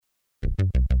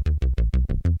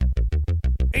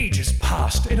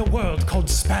past, in a world called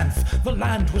Spanth, the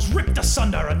land was ripped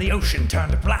asunder and the ocean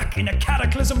turned black in a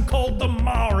cataclysm called the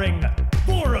Marring.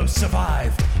 Boros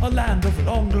survived, a land of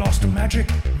long-lost magic,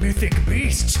 mythic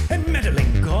beasts, and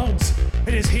meddling gods.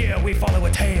 It is here we follow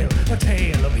a tale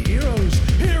of heroes,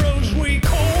 heroes we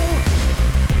call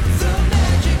the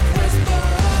Magic Quest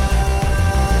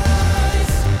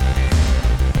Boys.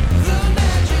 The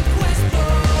Magic Quest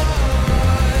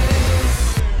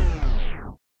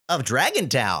Boys of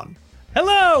Dragontown.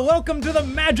 Hello, welcome to the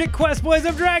Magic Quest Boys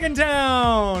of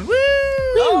Dragontown. Woo!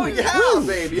 Oh yeah,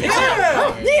 baby.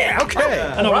 Yeah, okay.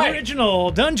 An right. original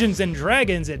Dungeons and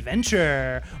Dragons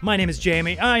adventure. My name is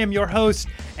Jamie. I am your host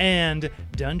and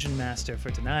Dungeon Master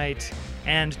for tonight.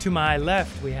 And to my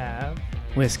left we have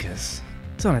Whiskas.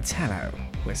 Donatello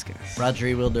Whiskas.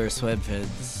 Rodri Wilder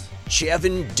Swebfids.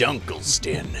 Chevin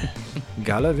Dunkelston.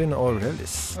 Galavin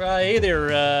Aurelis. Hey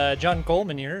there, John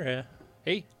Coleman here.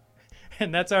 Hey.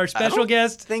 and that's our special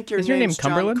guest. Think your Is your name name's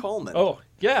John Cumberland? Coleman. Oh,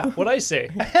 yeah, what'd I say?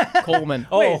 Coleman.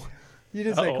 Oh, Wait, you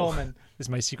didn't say Uh-oh. Coleman. This is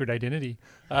my secret identity.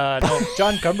 No,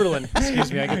 John Cumberland.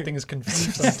 Excuse me, I get things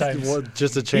confused sometimes. Well,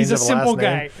 just a change He's a of simple last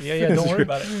name. guy. Yeah, don't worry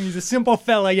about it. He's a simple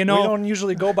fella, you know. We don't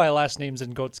usually go by last names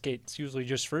in Goat Skate. It's usually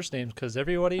just first names because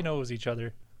everybody knows each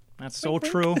other. That's so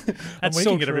true. That's I'm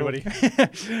so winking true. at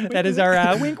everybody. That is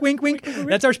our wink, wink, wink.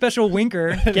 That's our special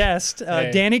winker guest, Hey.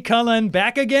 Danny Cullen,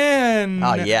 back again.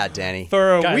 Oh yeah, Danny.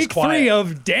 For Guys, week quiet. 3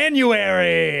 of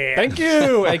January. Thank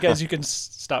you. Hey, guys, you can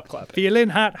stop clapping. Feeling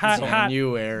hot, hot, hot.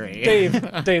 January.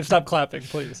 Dave, stop clapping,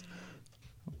 please.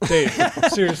 Dave,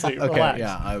 seriously, Okay, relax.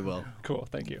 yeah, I will. Cool,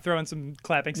 thank you. Throwing some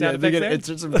clapping sound effects there. It's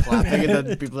just some clapping and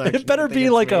then people actually It better think be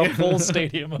it's like me. a full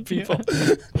stadium of people.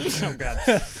 Oh, God.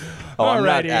 Oh, I'm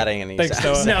not Alrighty. adding any Thanks,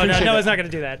 sounds. Noah. No, it's not going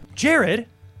to do that. Jared,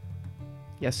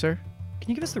 Yes, sir. can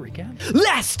you give us the recap?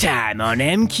 Last time on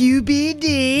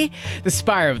MQBD, the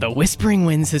Spire of the Whispering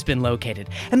Winds has been located,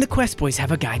 and the Quest Boys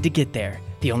have a guide to get there.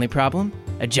 The only problem?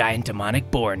 A giant demonic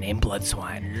boar named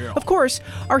Bloodswine. Of course,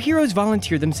 our heroes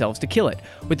volunteer themselves to kill it.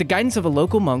 With the guidance of a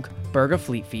local monk, Berga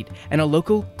Fleetfeet, and a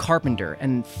local carpenter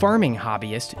and farming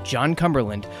hobbyist, John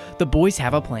Cumberland, the boys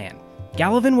have a plan.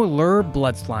 Galavin will lure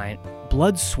Bloodswine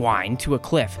to a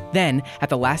cliff. Then, at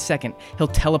the last second, he'll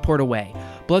teleport away.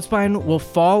 Bloodswine will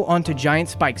fall onto giant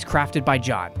spikes crafted by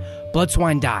John.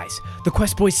 Bloodswine dies. The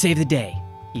Quest Boys save the day.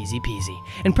 Easy peasy.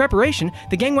 In preparation,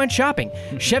 the gang went shopping.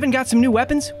 Shevin got some new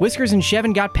weapons, Whiskers and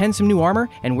Shevin got Penn some new armor,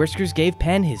 and Whiskers gave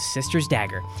Penn his sister's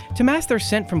dagger. To mask their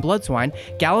scent from Bloodswine,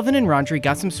 Galavin and Rondry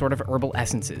got some sort of herbal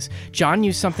essences. John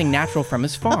used something natural from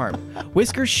his farm.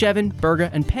 Whiskers, Shevin, Berga,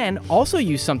 and Penn also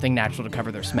used something natural to cover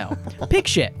their smell. Pig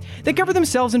shit. They covered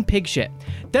themselves in pig shit.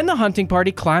 Then the hunting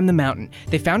party climbed the mountain.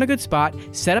 They found a good spot,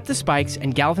 set up the spikes,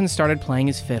 and Galavin started playing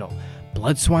his fiddle.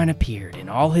 Bloodswine appeared in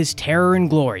all his terror and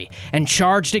glory and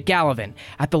charged at Galavin.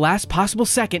 At the last possible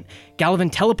second, Galavin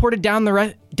teleported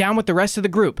down with the rest of the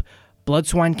group.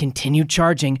 Bloodswine continued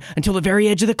charging until the very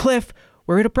edge of the cliff,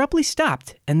 where it abruptly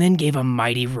stopped and then gave a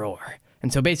mighty roar.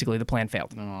 And so basically the plan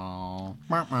failed. Oh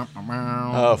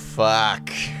fuck.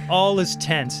 All is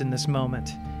tense in this moment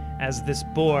as this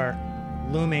boar,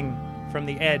 looming from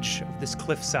the edge of this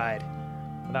cliffside,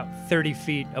 about 30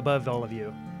 feet above all of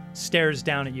you, stares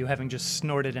down at you having just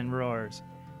snorted and roars.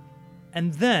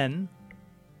 And then,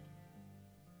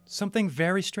 something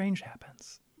very strange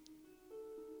happens.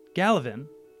 Galavin,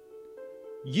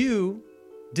 you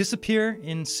disappear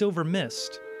in silver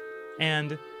mist,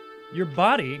 and your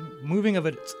body, moving of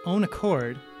its own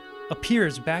accord,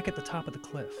 appears back at the top of the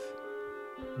cliff.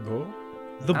 Oh.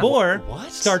 The boar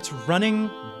what? starts running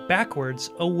backwards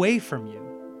away from you.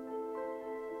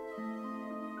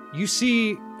 You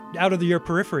see out of your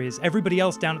peripheries everybody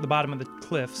else down at the bottom of the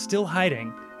cliff still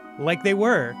hiding like they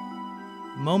were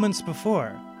moments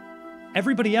before.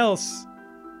 Everybody else,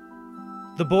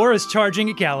 the boar is charging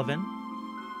at Galavin.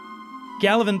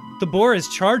 Galavin, the boar is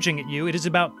charging at you. It is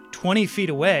about 20 feet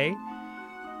away.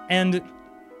 And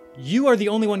you are the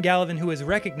only one, Galavin, who has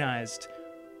recognized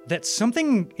that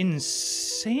something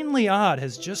insanely odd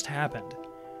has just happened.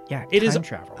 Yeah, It is time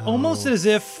travel. almost as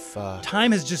if fuck.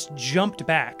 time has just jumped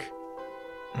back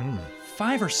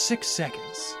 5 or 6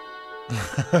 seconds.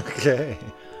 Okay.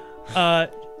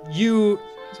 You,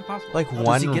 Like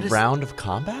does he one get his- round of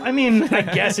combat? I mean, I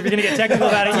guess if you're gonna get technical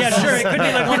about it, yeah, sure, it could be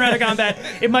like one round of combat.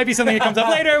 It might be something that comes up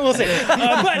later. We'll see.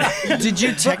 But Did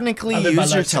you technically I live my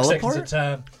use your life 6 seconds teleport? at a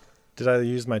time. Did I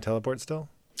use my teleport still?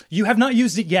 you have not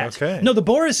used it yet. Okay. No, the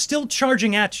boar is still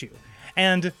charging at you,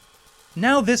 and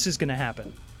now this is gonna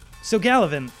happen. So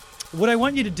Galavin, what I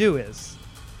want you to do is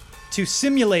to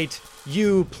simulate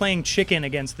you playing chicken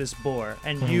against this boar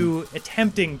and you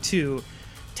attempting to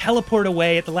teleport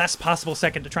away at the last possible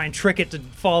second to try and trick it to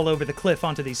fall over the cliff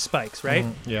onto these spikes, right?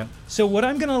 Yeah. So what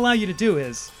I'm going to allow you to do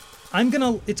is,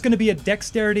 it's going to be a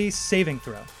dexterity saving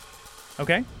throw.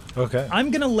 Okay? Okay.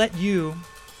 I'm going to let you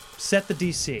set the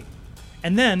DC.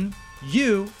 And then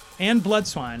you and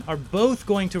Bloodswine are both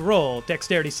going to roll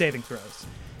dexterity saving throws.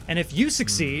 And if you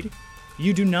succeed,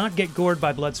 you do not get gored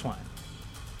by Bloodswine.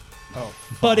 Oh.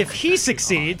 But if he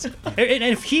succeeds, and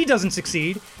if he doesn't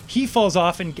succeed, he falls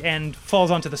off and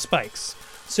falls onto the spikes.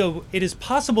 So it is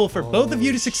possible for both of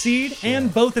you to succeed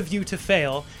and both of you to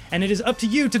fail, and it is up to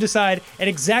you to decide at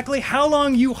exactly how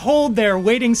long you hold there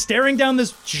waiting, staring down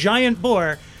this giant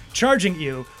boar charging at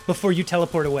you before you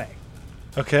teleport away.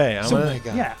 Okay. Oh my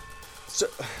god. Yeah. So,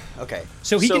 okay.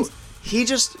 So he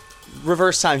just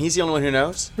reverse time. He's the only one who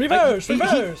knows. Reverse, He-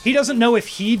 reverse. He doesn't know if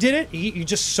he did it. He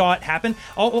just saw it happen.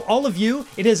 All of you,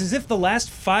 it is as if the last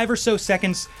 5 or so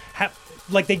seconds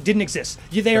like they didn't exist.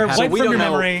 They are wiped we from don't your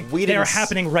know. memory. We They are didn't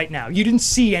happening right now. You didn't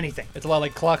see anything. It's a lot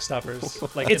like clock stoppers.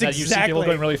 Like It's that you see people exactly-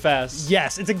 going really fast.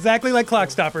 Yes, it's exactly like clock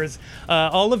stoppers.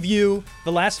 All of you,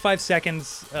 the last 5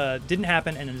 seconds didn't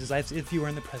happen, and it is as if you were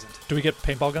in the present. Do we get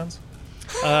paintball guns?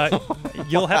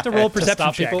 You'll have to roll a To perception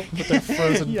stop check. people with their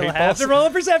frozen You'll paintballs? have to roll a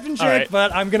perception check, right.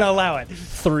 but I'm gonna allow it.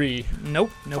 3.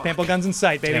 Nope, no paintball guns in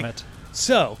sight, baby. Damn it.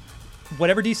 So,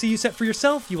 whatever DC you set for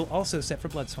yourself, you will also set for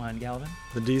Bloodswine, Galvin.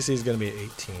 The DC is going to be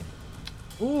 18.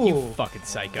 Ooh, You fucking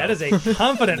psycho. that is a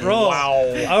confident roll.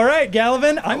 Wow. All right,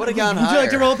 Galvin. would've gone Would you like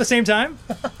to higher. roll at the same time?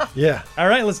 Yeah. All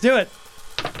right, let's do it.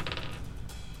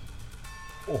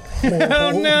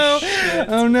 Oh no!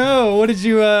 Oh no! What did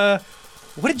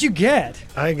you get?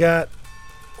 I got.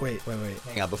 Wait.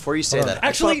 Hang on, before you say Hold on. that, I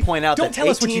just want Actually, to point out don't that tell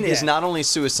us what you 18 is get. not only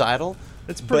suicidal,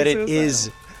 That's but pretty it is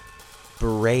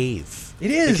brave. It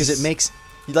is. Because it makes,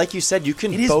 like you said, you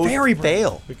can It is both very brave.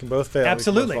 fail. We can both fail. we can both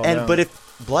Absolutely. fall And down. but if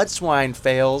Bloodswine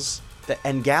fails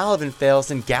and Galavin fails,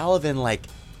 then Galavin like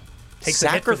takes the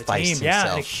hit for the sacrificed team. Yeah, in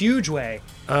a himself. huge way.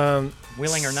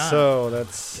 Willing or not. So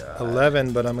that's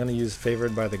 11, but I'm going to use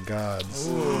favored by the gods.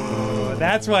 Ooh,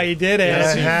 that's why you did it.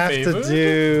 I you have favored? to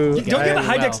do. Don't you have a I-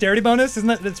 high dexterity bonus?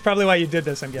 Isn't that's probably why you did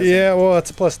this? I'm guessing. Yeah, well,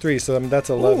 it's a +3, so that's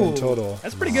 11 Ooh, total.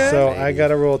 That's pretty good. So I got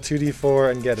to roll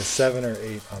 2d4 and get a 7 or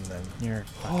 8 on them. You're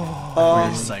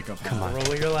psychopath. Come on.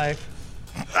 Roll of your life.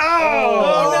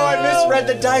 Oh, no, I misread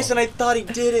the dice and I thought he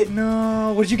did it.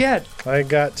 No, what did you get? I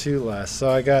got 2 less. So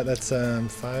I got, that's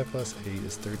 5 plus 8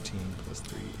 is 13 plus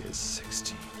 3 is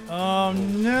 16. Oh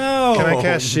no! Can I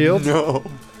cast shield? No.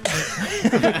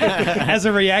 As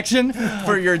a reaction,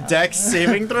 For your dex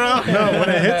saving throw? No, when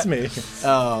it hits me.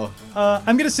 Oh.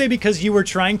 I'm gonna say because you were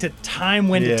trying to time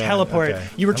when to Yeah, teleport, okay.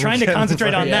 you were I'm trying to getting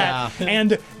concentrate on Yeah. that,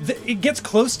 and it gets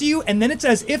close to you, and then it's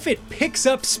as if it picks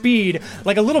up speed,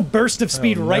 like a little burst of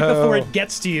speed right no. before it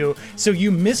gets to you. So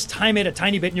you mistime it a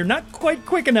tiny bit, and you're not quite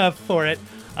quick enough for it.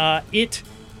 It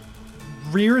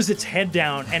rears its head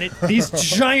down, and these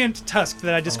giant tusks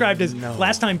that I described as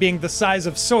last time being the size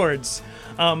of swords,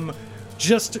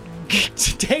 just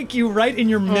take you right in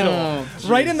your middle,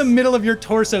 right in the middle of your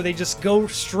torso. They just go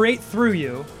straight through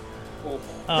you.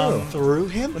 Through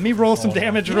him? Let me roll some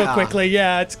damage real Yeah. quickly.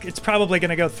 Yeah, it's probably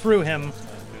gonna go through him.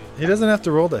 He doesn't have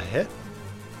to roll to hit.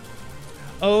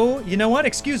 Oh, you know what?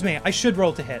 Excuse me. I should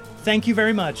roll to hit. Thank you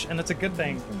very much, and that's a good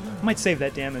thing. I might save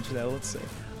that damage though. Let's see.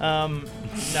 No,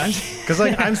 Because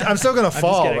like I'm still gonna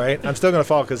fall, kidding. right? I'm still gonna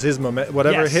fall because his moment,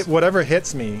 Yes. whatever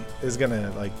hits me is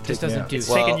gonna like take Just me doesn't out. do It's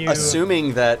Well, taking you-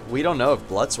 assuming that we don't know if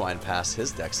Bloodswine passed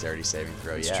his dexterity saving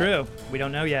throw yet. it's true. We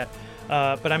don't know yet,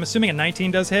 but I'm assuming a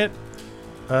 19 does hit.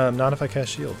 Not if I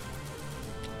cast shield.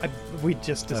 We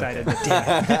just decided.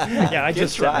 Damn it. Yeah, I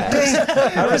just try.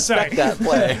 I Respect that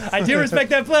play. I do respect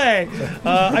that play.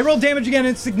 I rolled damage again.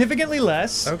 It's significantly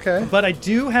less. Okay. But I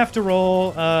do have to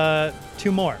roll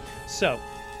 2 more. So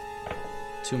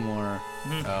 2 more.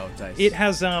 Oh, dice. it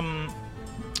has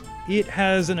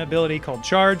an ability called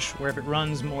Charge, where if it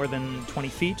runs more than 20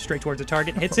 feet straight towards a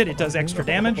target, hits it, it does extra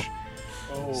damage.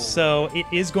 So it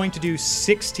is going to do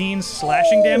 16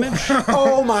 slashing damage.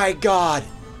 Oh my god.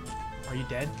 Are you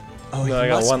dead? Oh, No, I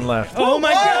got 1 left. Oh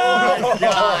my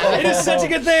god! It is such a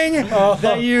good thing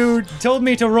that you told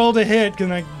me to roll to hit,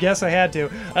 because I guess I had to.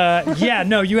 Yeah,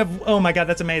 no, you have. Oh my god,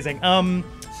 that's amazing.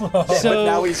 So But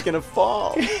now he's gonna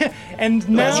fall. and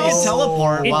now You can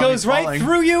teleport it while goes he's right falling.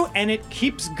 through you, and it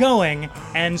keeps going,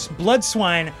 and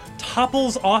Bloodswine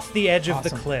topples off the edge of the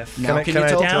cliff. Now Can can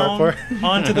I you Down teleport?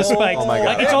 onto the spike. Oh my God,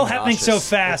 Like, it's all I'm happening so nauseous.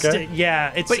 fast. Okay.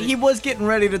 Yeah, it's. But he was getting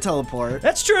ready to teleport.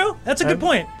 That's true. That's a good I'm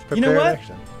point. You know Prepared what?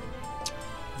 action.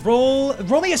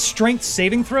 Roll me a strength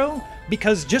saving throw,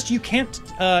 because just you can't.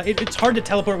 It's hard to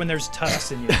teleport when there's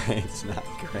tusks in you. It's not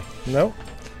great. Nope.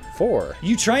 4.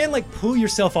 You try and like pull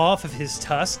yourself off of his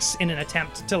tusks in an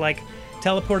attempt to like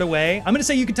teleport away. I'm gonna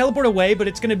say you can teleport away, but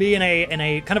it's gonna be in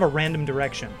a kind of a random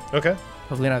direction. Okay.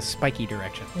 Hopefully not a spiky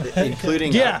direction.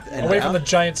 Including Yeah. up and Away down? from the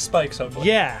giant spikes, hopefully.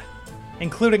 Yeah,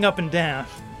 including up and down.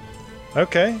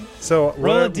 Okay. So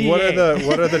Roll a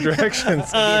what are the directions?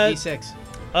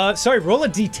 D6. Sorry, roll a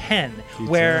d10,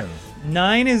 where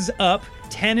 9 is up,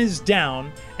 10 is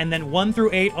down, and then 1 through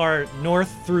 8 are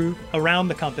north through around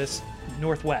the compass,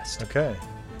 northwest. Okay.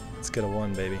 Let's get a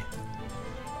 1, baby.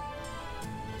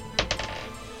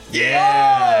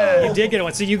 You did get a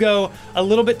 1, so you go a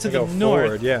little bit to the Go north.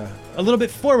 forward, yeah. A little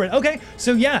bit forward. Okay,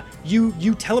 so yeah, you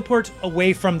teleport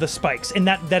away from the spikes, and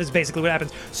that is basically what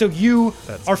happens. So you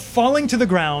are falling to the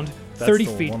ground 30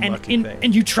 the feet, one and lucky thing.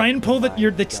 and you try and pull the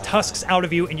tusks out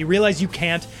of you, and you realize you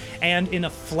can't. And in a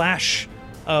flash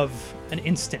of an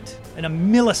instant, in a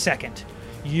millisecond,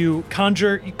 you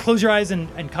close your eyes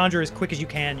and conjure as quick as you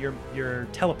can your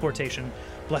teleportation,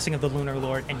 blessing of the Lunar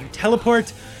Lord, and you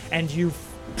teleport, and you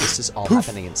This is all poof,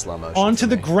 happening in slow motion. onto for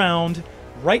the me. ground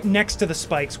right next to the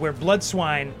spikes where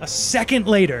Bloodswine a second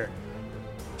later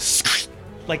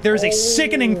like there's a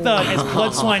sickening thud as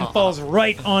Bloodswine falls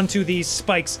right onto these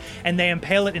spikes and they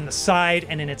impale it in the side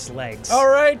and in its legs. All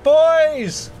right,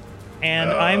 boys.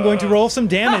 And I'm going to roll some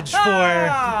damage for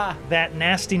that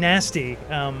nasty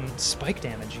spike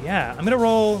damage. Yeah, I'm gonna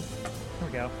roll. Here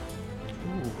we go.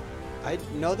 I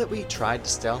know that we tried to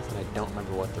stealth, and I don't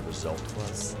remember what the result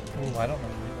was. Ooh, I don't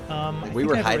know. I We think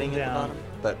were I have it hiding at the written down. bottom,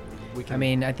 but we can. I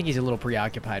mean, I think he's a little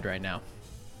preoccupied right now.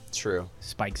 true.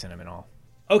 Spikes in him and all.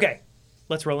 Okay,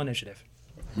 let's roll initiative.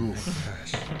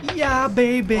 Yeah,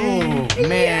 baby. Oh,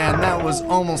 man, that was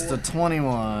almost a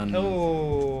 21.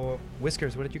 Oh,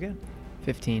 Whiskers, what did you get?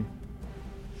 15.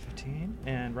 15.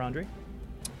 And Rondry?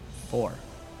 4.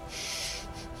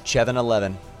 Chevin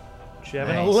 11. Chevin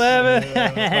Nice. 11.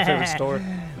 My favorite store.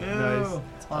 Nice.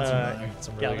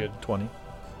 Some really Galvin? good. 20.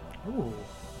 Ooh.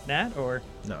 Nat or?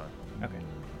 No. Okay.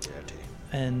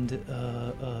 And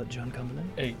John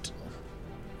Cumberland? 8.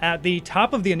 At the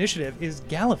top of the initiative is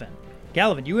Gallivan.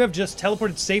 Gallivan, you have just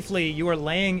teleported safely. You are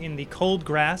laying in the cold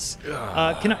grass.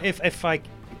 If I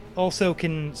also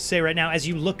can say right now, as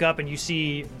you look up and you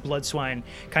see Bloodswine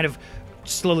kind of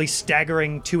slowly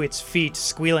staggering to its feet,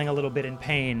 squealing a little bit in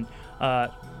pain,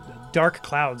 dark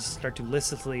clouds start to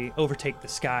listlessly overtake the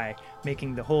sky,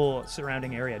 making the whole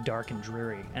surrounding area dark and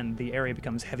dreary, and the area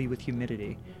becomes heavy with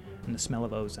humidity and the smell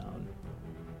of ozone,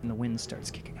 and the wind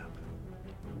starts kicking up.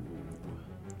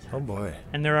 Oh boy.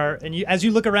 And there are, as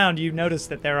you look around, you notice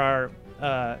that there are,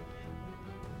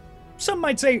 some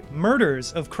might say,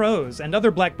 murders of crows and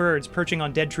other black birds perching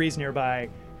on dead trees nearby,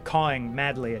 cawing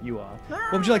madly at you all.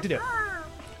 What would you like to do?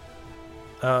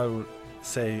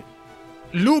 Say,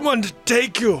 Lumond,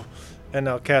 take you! And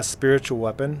I'll cast Spiritual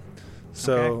Weapon.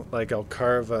 So, Okay. like, I'll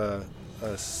carve a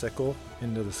sickle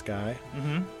into the sky.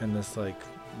 And this, like,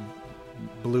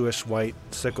 bluish white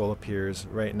sickle appears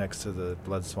right next to the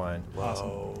Bloodswine.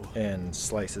 Wow. And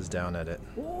slices down at it.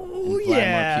 Oh, Vladimir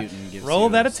yeah. Putin gives Roll you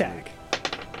that a attack.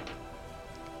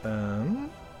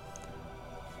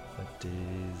 That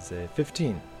is a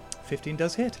 15. 15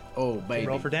 does hit. Oh, baby.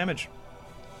 Roll for damage.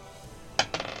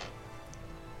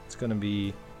 It's going to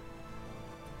be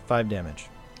 5 damage.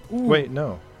 Wait,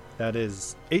 no. That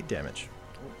is 8 damage.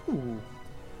 Ooh.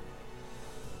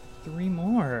 3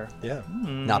 more. Yeah.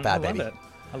 Not bad, I love baby. it.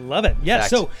 I love it. Yeah, Fact.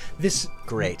 so this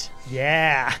Great.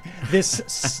 Yeah, this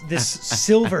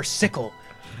silver sickle,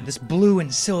 this blue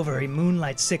and silvery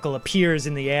moonlight sickle appears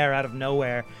in the air out of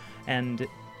nowhere, and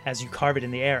as you carve it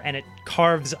in the air, and it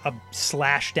carves a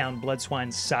slash down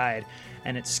Bloodswine's side,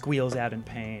 and it squeals out in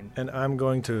pain. And I'm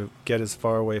going to get as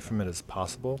far away from it as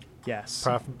possible. Yes.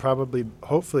 Probably,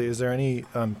 hopefully, is there any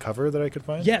cover that I could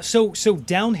find? Yeah, so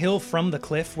downhill from the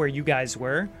cliff where you guys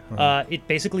were, it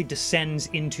basically descends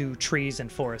into trees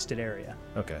and forested area.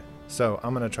 Okay. So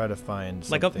I'm going to try to find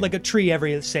something, Like a tree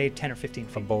every, say, 10 or 15 a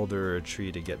feet. boulder or a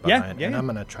tree to get Yeah, behind. yeah, and yeah. I'm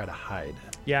going to try to hide.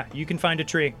 Yeah, you can find a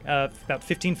tree about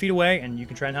 15 feet away, and you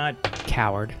can try and hide.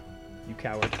 Coward. You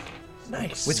coward.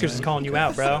 Nice. Whiskers is calling you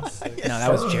out, bro. No,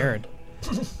 that was Jared.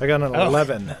 I got an Oh.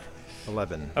 11.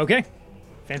 11. Okay. 'Cause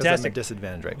I'm at Fantastic.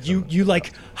 disadvantage, right? 'cause You I'm- you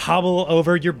like hobble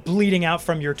over. You're bleeding out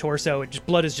from your torso.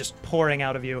 Blood is just pouring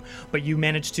out of you. But you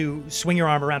manage to swing your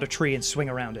arm around a tree and swing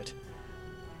around it.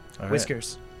 All right.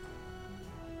 Whiskers.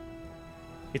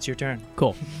 It's your turn.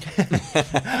 Cool.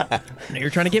 Now you're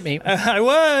trying to get me. I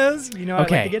was. You know, I'd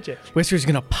Okay. like to get you. Whisker's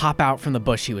gonna pop out from the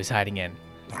bush he was hiding in.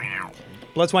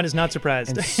 Bloodswine is not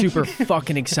surprised. And super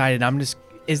fucking excited. I'm just.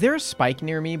 Is there a spike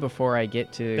near me before I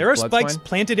get to There are Bloodswine? spikes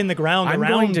planted in the ground I'm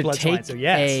around going to Bloodswine. take So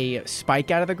yes. a spike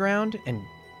out of the ground and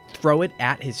throw it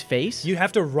at his face? You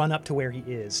have to run up to where he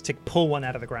is to pull one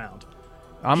out of the ground.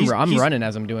 I'm he's- running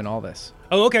as I'm doing all this.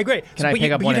 Oh, okay, great. Can I but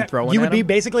pick up but one you'd and throw one You at would be him?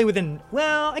 basically within.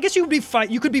 Well, I guess you would be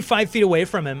you could be 5 feet away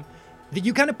from him.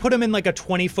 You kind of put him in like a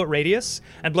 20-foot radius,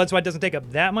 and Bloodswine doesn't take up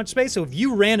that much space. So if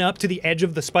you ran up to the edge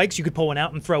of the spikes, you could pull one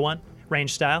out and throw one,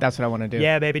 range style. That's what I want to do.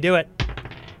 Yeah, baby, do it.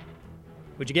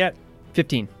 What'd you get?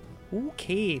 15.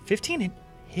 Okay, 15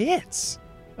 hits.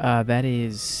 That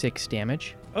is 6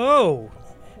 damage. Oh,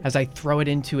 As I throw it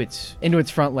into its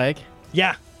front leg.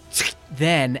 yeah.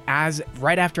 Then,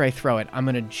 right after I throw it, I'm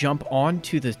gonna jump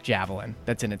onto the javelin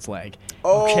that's in its leg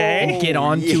Okay. and get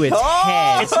onto its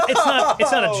head. It's not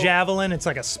a javelin. It's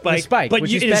like a spike. spike, but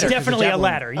which is it is better 'cause definitely the a javelin-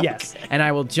 ladder. Yes. And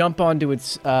I will jump onto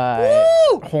its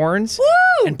horns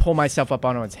and pull myself up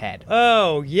onto its head.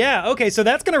 Oh, yeah. Okay, so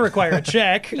that's going to require a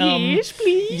check. Yes,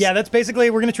 please. Yeah, that's basically,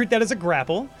 we're going to treat that as a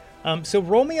grapple. So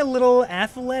roll me a little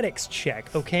athletics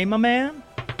check, okay, my man?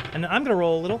 And I'm going to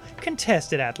roll a little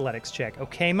contested athletics check,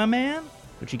 okay, my man?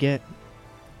 What'd you get?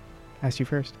 Asked you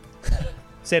first.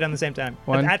 Say it on the same time.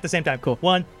 One. At the same time. Cool.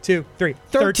 1, 2, 3.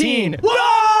 13.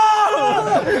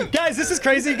 Whoa! Guys, this is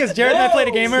crazy because Jared and I played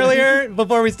a game earlier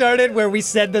before we started where we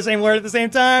said the same word at the same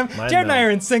time. Mine Jared and I no.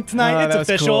 are in sync tonight. Oh, It's that was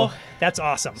official. cool. That's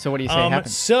awesome. So what do you say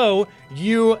happened? So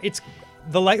it's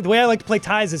the way I like to play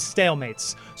ties is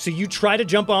stalemates. So you try to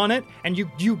jump on it and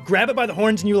you grab it by the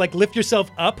horns and you like lift yourself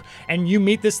up and you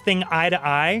meet this thing eye to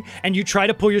eye and you try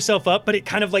to pull yourself up, but it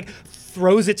kind of like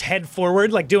throws its head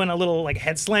forward, like doing a little like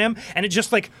head slam, and it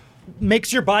just like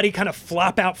makes your body kind of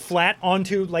flop out flat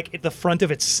onto like the front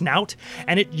of its snout,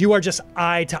 and you are just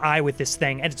eye to eye with this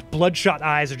thing, and its bloodshot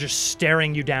eyes are just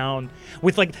staring you down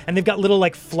with like, and they've got little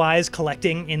like flies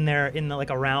collecting in the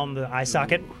like around the eye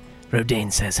socket.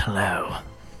 Rodane says hello.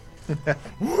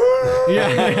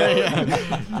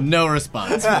 No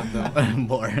response from the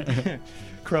boar.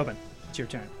 Krobin, it's your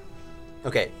turn.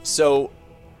 Okay, so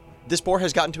this boar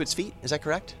has gotten to its feet. Is that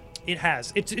correct? It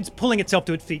has. It's pulling itself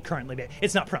to its feet currently.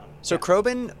 It's not prone. So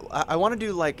Krobin, I want to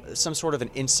do like some sort of an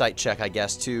insight check, I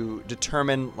guess, to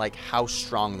determine like how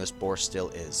strong this boar still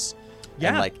is. Yeah.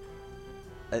 And like,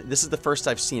 this is the first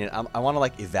I've seen it. I want to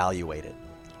like evaluate it.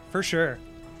 For sure.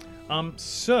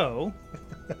 So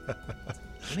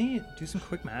let me do some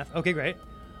quick math. Okay, great.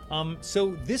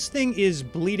 So this thing is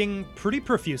bleeding pretty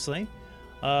profusely.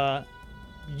 In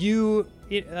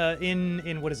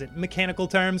what is it? Mechanical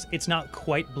terms, it's not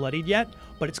quite bloodied yet,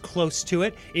 but it's close to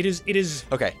it. It is.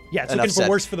 Okay. Yeah, it's enough looking for said.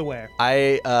 worse for the wear.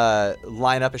 I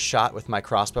line up a shot with my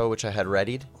crossbow, which I had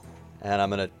readied, and I'm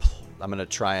gonna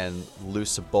try and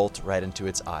loose a bolt right into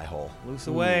its eye hole. Loose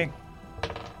away.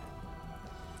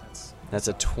 That's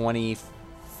a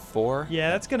 24.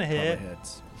 Yeah, that's gonna hit.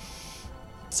 Hits.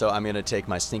 So I'm gonna take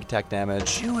my sneak attack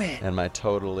damage. Do it. And my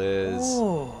total is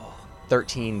Oh.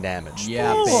 13 damage.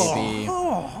 Yeah, baby.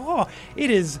 Oh, it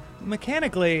is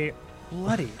mechanically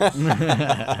bloody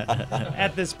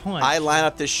at this point. I line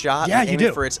up this shot, Yeah, you aiming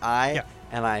do. for its eye, Yeah.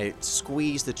 and I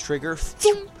squeeze the trigger,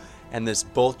 and this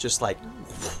bolt just like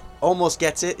almost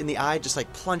gets it in the eye, just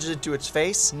like plunges into its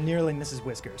face. Nearly misses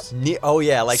Whiskers. Oh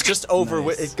yeah, like just over.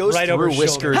 It goes Right over through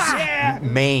his shoulder. Whiskers' Yeah.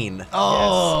 mane.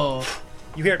 Oh.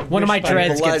 You hear it One of my whoosh by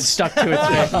dreads blood. gets stuck to its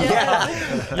head.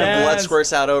 And blood Yes.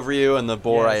 squirts out over you, and the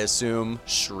boar, I Yes. assume,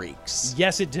 shrieks.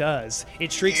 Yes, it does.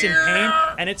 It shrieks in pain,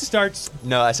 and it starts.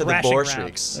 No, I said the Thrashing boar around.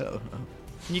 shrieks.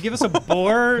 Can you give us a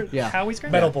boar? Yeah. Howie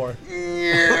scream? Metal boar.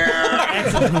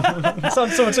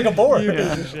 Sounds so much like a boar.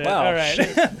 Wow. All right.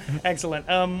 Excellent.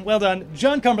 Well done,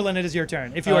 John Cumberland. It is your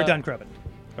turn. If you are done, Krobin.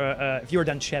 If you are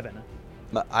done, Chevin.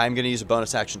 I'm gonna use a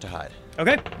bonus action to hide,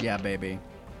 Okay. Yeah, baby.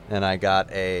 and I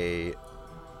got a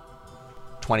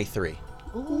 23.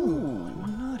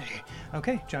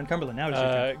 Okay, John Cumberland. Now it is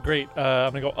your turn. Great.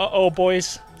 I'm gonna go. Uh-oh,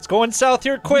 boys. It's going south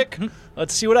here, quick.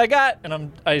 Let's see what I got.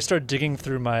 And I start digging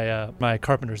through my my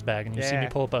carpenter's bag, and you see me Yeah.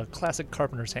 pull up a classic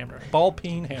carpenter's hammer, ball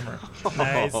peen hammer,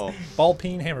 Nice. ball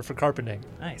peen hammer for carpenting.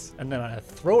 Nice. And then I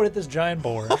throw it at this giant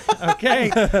boar. Okay.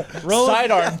 Roll.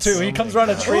 Sidearm too. He comes around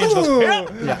a tree and just goes,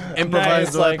 Yeah.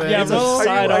 Improvised Nice, like, weapon. yeah, It's a roll. Are you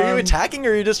Sidearm. attacking,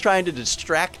 or are you just trying to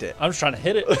distract it? I'm just trying to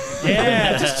hit it.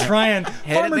 Yeah, just trying.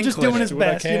 Farmer and just quit doing it. his Do what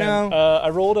I best, you can. know. I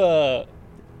rolled a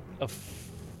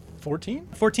 14.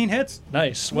 14 hits.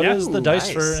 Nice. What Yeah. is the Ooh, dice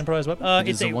nice. for improvised weapon? It's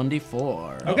It's a a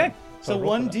 1d4. Okay. So So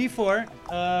roll for that.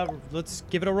 1d4. Let's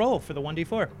give it a roll for the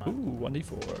 1d4. Ooh,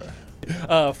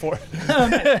 1d4. 4.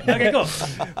 Okay, cool.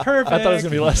 Perfect. I thought it was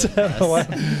gonna be less.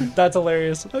 That's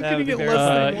hilarious. That would be very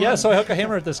funny. Yeah, so I hook a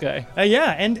hammer at this guy.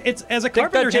 Yeah, and it's as a Take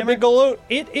carpenter that, you hammer, big galoot.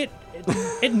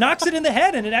 it knocks it in the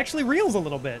head and it actually reels a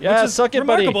little bit. Yeah, which is suck it,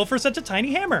 buddy. remarkable for such a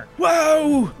tiny hammer.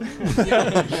 Whoa!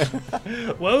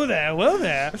 Whoa there, whoa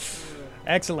there.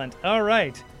 Excellent. All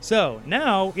right. So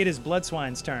now it is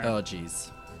Bloodswine's turn. Oh,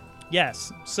 jeez.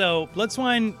 Yes. So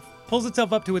Bloodswine pulls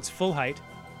itself up to its full height,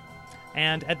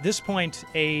 and at this point,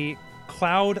 a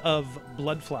cloud of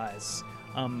bloodflies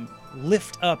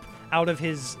lift up out of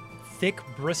his thick,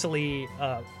 bristly,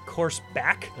 coarse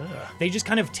back. They just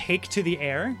kind of take to the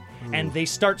air, and they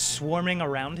start swarming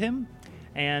around him.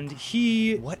 And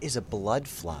he. What is a blood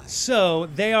fly? So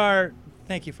they are.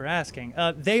 Thank you for asking.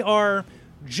 They are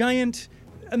giant.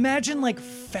 Imagine like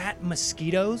fat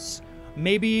mosquitoes,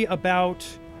 maybe about.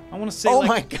 I want to say. Oh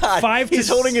like my God! 5 to He's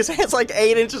holding his hands like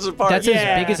 8 inches apart. That's Yeah.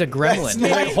 as big as a gremlin.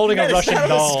 He's like holding a Russian not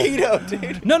doll. A mosquito,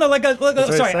 dude. No, like a. what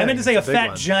he's Sorry, I meant to say saying. a It's a big fat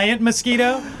one. giant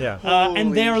mosquito. Yeah.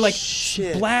 And they are like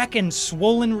shit. black and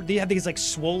swollen. They have these like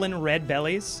swollen red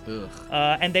bellies.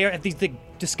 And they are these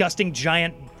disgusting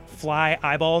giant fly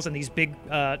eyeballs and these big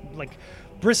like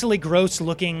bristly,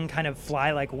 gross-looking kind of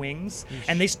fly-like wings.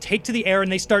 And they take to the air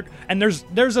and they start. And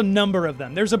there's a number of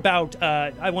them. There's about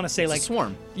I want to say It's like a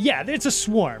swarm. Yeah, it's a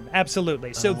swarm,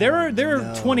 absolutely. So there are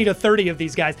 20 to 30 of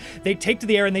these guys. They take to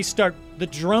the air and they start. The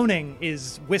droning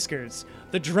is Whiskers.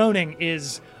 The droning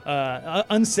is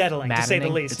unsettling, to say the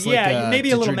Maddening? least. It's yeah, like,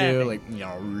 maybe a little didgeridoo,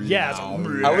 maddening. like, Yeah,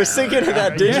 I was thinking of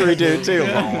that didgeridoo too.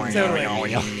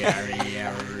 Totally.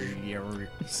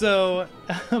 So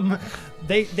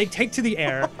they take to the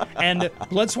air, and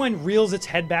Bloodswine reels its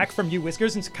head back from you,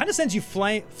 Whiskers, and kind of sends you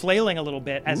flailing a little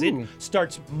bit as it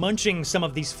starts munching some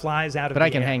of these flies out of But the I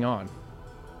can air. hang on.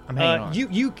 I'm hanging on.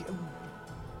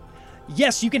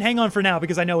 Yes, you can hang on for now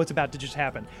because I know what's about to just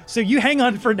happen. So you hang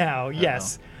on for now,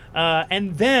 yes.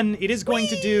 And then it is going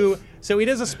to do. So it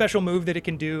is a special move that it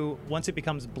can do once it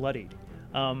becomes bloodied,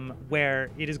 where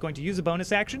it is going to use a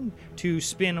bonus action to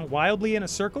spin wildly in a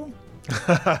circle.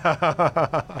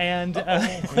 And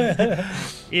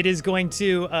it is going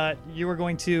to. You are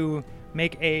going to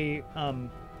make a.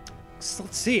 So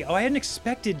let's see. Oh, I hadn't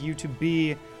expected you to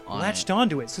be latched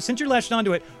onto it. So since you're latched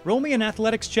onto it, roll me an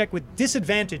athletics check with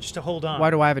disadvantage to hold on. Why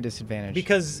do I have a disadvantage?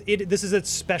 Because this is a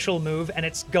special move and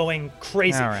it's going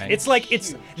crazy. All right. It's like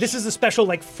this is a special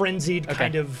like frenzied Okay.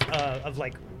 kind of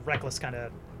like reckless kind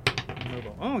of move.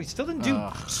 Oh, he still didn't do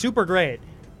super great.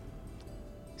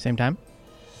 Same time?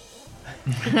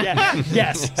 Yeah.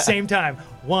 Yes. Same time.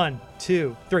 1,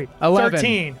 2, 3. 11.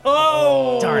 13.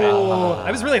 Oh, Darn it. I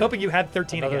was really hoping you had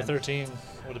 13 Another again. 13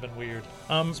 would have been weird.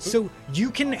 So you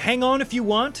can hang on if you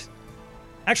want.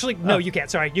 Actually, no, you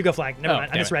can't. Sorry, you go flying. Never Oh,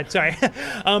 mind. I damn misread. Sorry.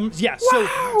 Yeah.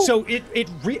 So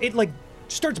it like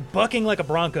starts bucking like a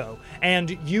bronco,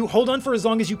 and you hold on for as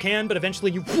long as you can, but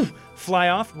eventually you fly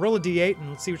off. Roll a d8, and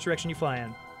let's see which direction you fly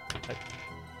in.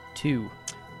 2.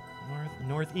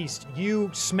 Northeast. You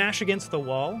smash against the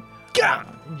wall.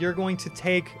 You're going to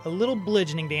take a little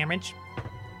bludgeoning damage.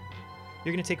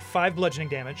 You're going to take 5 bludgeoning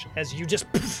damage as you just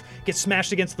get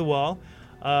smashed against the wall.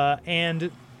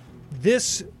 And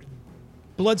this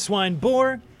Bloodswine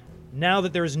boar, now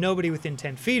that there is nobody within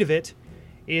 10 feet of it,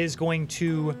 is going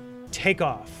to take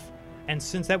off. And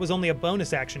since that was only a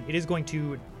bonus action, it is going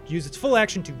to use its full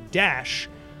action to dash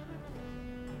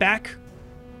back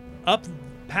up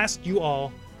past you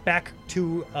all, back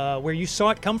to where you saw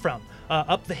it come from,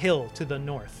 up the hill to the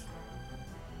north.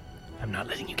 I'm not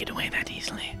letting you get away that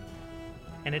easily.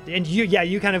 And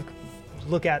you kind of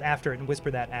look out after it and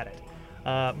whisper that at it.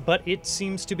 But it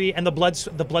seems to be, and the blood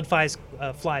flies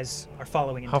are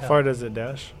following. How far does it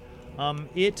dash?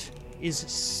 It is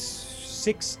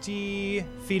 60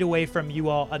 feet away from you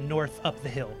all, north up the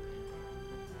hill.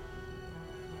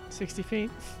 60 feet?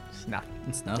 It's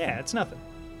nothing. Yeah, it's nothing.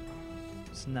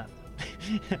 It's nothing.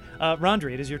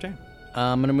 Rondri, it is your turn.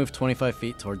 I'm gonna move 25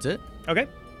 feet towards it, Okay.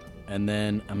 and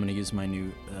then I'm gonna use my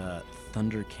new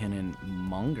Thunder Cannon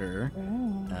Monger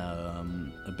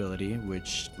ability,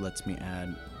 which lets me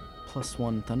add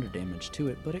 +1 thunder damage to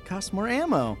it, but it costs more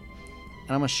ammo.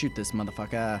 And I'm gonna shoot this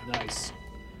motherfucker. Nice.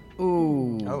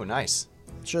 Ooh. Oh, nice.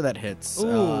 Sure that hits. Ooh,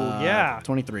 yeah.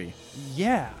 23.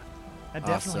 Yeah. That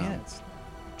definitely Awesome. is.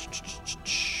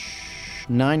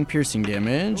 9 piercing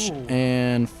damage Ooh.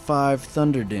 and 5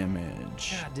 thunder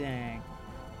damage. God dang.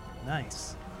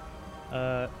 Nice.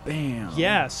 Bam.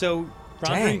 Yeah, so Rondri,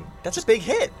 Dang, that's a big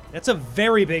hit. that's a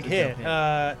very big hit.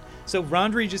 So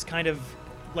Rondri just kind of,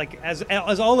 like, as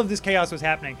all of this chaos was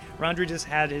happening, Rondri just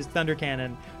had his thunder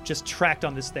cannon just tracked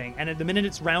on this thing. And at the minute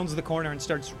it rounds the corner and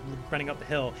starts running up the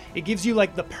hill, it gives you,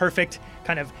 like, the perfect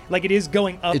kind of, like, it is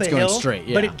going up It's a going hill,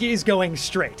 straight, but yeah. it is going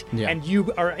straight. Yeah. And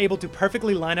you are able to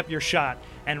perfectly line up your shot.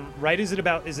 And right as it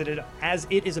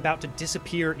is about to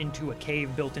disappear into a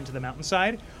cave built into the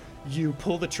mountainside, You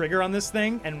pull the trigger on this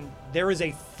thing, and there is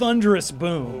a thunderous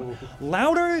boom,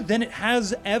 louder than it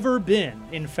has ever been,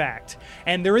 in fact.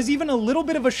 And there is even a little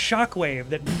bit of a shockwave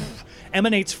that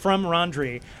emanates from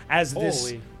Rondri as this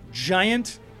Holy.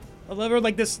 giant,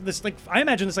 like this, like I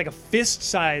imagine this like a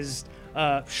fist-sized,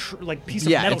 like piece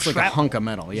of metal it's like a shrapnel. hunk of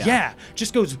metal. Yeah. Yeah,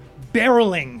 just goes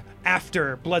barreling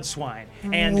after Bloodswine,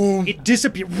 and it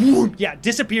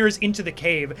disappears into the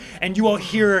cave, and you all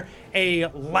hear a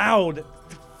loud,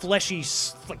 fleshy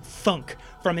like thunk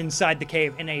from inside the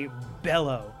cave, and a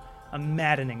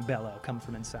maddening bellow come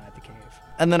from inside the cave.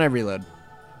 And then I reload.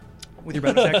 With your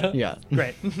bonus action? Yeah.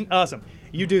 Great. Awesome.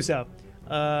 You do so.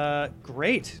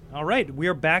 Great. All right, we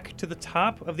are back to the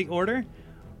top of the order.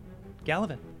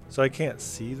 Gallivan. So I can't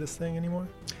see this thing anymore?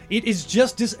 It is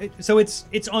just so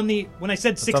it's on the when I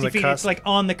said 60 on the feet, cusp? it's like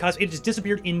on the cusp. It just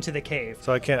disappeared into the cave.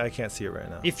 So I can't see it right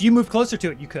now. If you move closer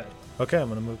to it, you could, Okay, I'm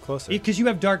gonna move closer. because you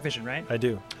have dark vision, right? I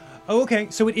do. Oh, okay.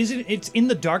 So it's in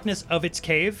the darkness of its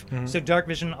cave. Mm-hmm. So dark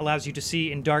vision allows you to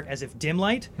see in dark as if dim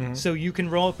light. So you can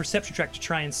roll a perception check to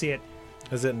try and see it.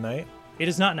 Is it night? It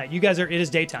is not night. You guys are. It is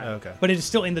daytime. Okay. But it is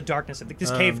still in the darkness.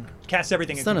 This cave casts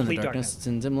everything It's in not in the complete darkness. darkness. It's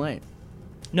in dim light.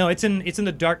 No, it's in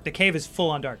the dark. The cave is full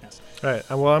on darkness. All right.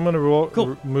 Well, I'm gonna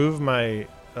Cool. move my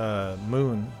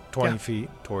moon 20 Yeah. feet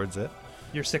towards it.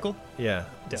 Your sickle. Yeah,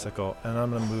 Dope. sickle, and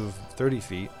I'm gonna move 30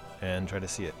 feet and try to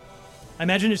see it. I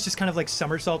imagine it's just kind of like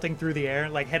somersaulting through the air,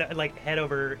 like head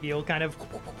over heel, kind of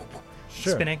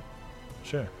Sure. spinning.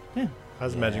 Sure. Yeah. I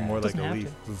was imagining more like Doesn't a have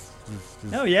leaf.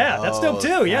 Oh yeah, that's dope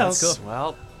too. Yeah, that's cool.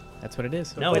 Well, That's what it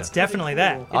is. No, it's definitely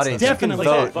that. It's Audience, you can definitely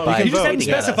vote that. by You just hadn't tweeting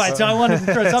at us. specified, so I wanted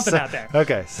to throw something out there.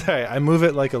 Okay, sorry. I move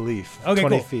it like a leaf. Okay,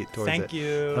 20 cool. feet towards it. Thank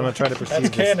you. I'm gonna try to perceive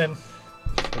That's this. canon.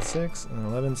 A 6 and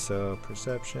 11, so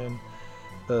perception.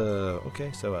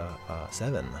 Okay, so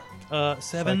 7. So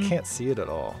 7. I can't see it at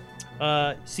all.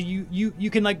 So you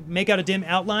can like make out a dim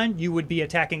outline. You would be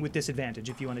attacking with disadvantage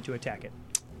if you wanted to attack it.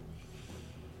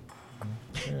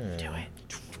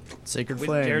 Sacred With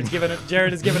flame.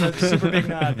 Jared is giving a super big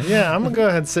nod. Yeah, I'm gonna go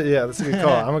ahead and say that's a good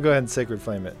call. I'm gonna go ahead and sacred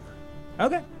flame it.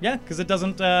 Okay, yeah, because it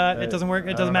doesn't work. It I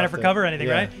doesn't don't matter have for to- cover or anything,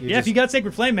 yeah, right? you Yeah, if just- you got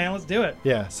Sacred Flame, man, let's do it.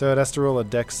 Yeah, so it has to roll a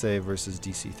dex save versus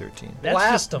DC 13.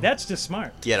 Blast 'em. That's just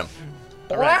smart. get him.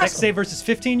 All right, Dex 'em. save versus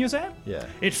 15, you said? Yeah.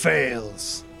 It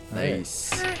fails. Nice.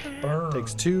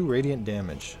 Takes 2 radiant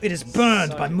damage. It is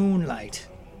burned by moonlight.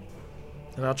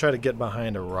 And I'll try to get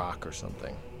behind a rock or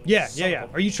something. Yeah.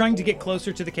 Are you trying to get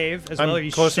closer to the cave as well? Or are I'm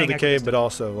you closer to staying the cave, but equidistant?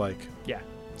 also like Yeah.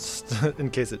 in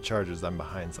case it charges, I'm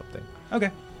behind something. Okay.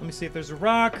 Let me see if there's a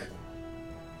rock.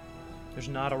 There's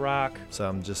not a rock. So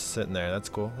I'm just sitting there. That's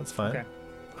cool. That's fine. Okay.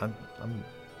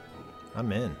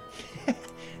 I'm in.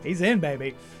 He's in,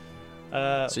 baby.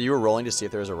 So you were rolling to see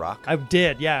if there was a rock? I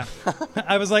did, yeah.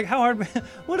 I was like, how hard?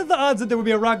 What are the odds that there would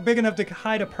be a rock big enough to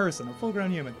hide a person, a full-grown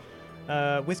human?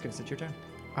 Whiskers, it's your turn.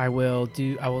 I will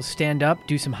stand up,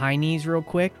 do some high knees real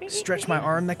quick, stretch my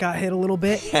arm that got hit a little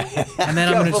bit, and then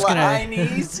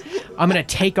I'm gonna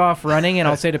take off running, and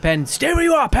I'll say to Penn, "Stay where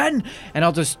you are, Penn!" And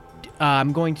I'll just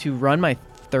I'm going to run my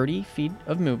 30 feet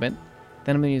of movement.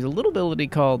 Then I'm gonna use a little ability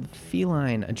called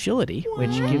Feline Agility,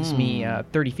 which gives me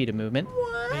 30 feet of movement.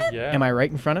 Yeah. Am I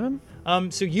right in front of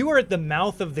him? So you are at the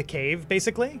mouth of the cave,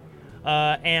 basically,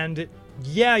 and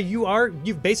yeah,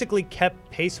 you've basically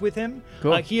kept pace with him.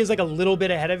 Cool. He is like a little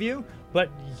bit ahead of you, but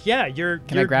yeah,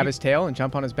 Can I grab his tail and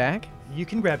jump on his back? You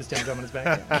can grab his tail and jump on his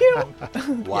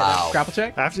back. Wow. Grapple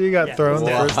check? After you got Yeah. thrown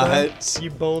the first time. What? You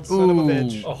bold son of a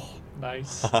bitch. Oh,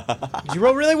 nice. Did you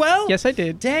roll really well? Yes, I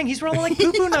did. Dang, he's rolling like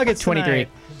poo-poo nuggets 23. tonight.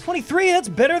 23, that's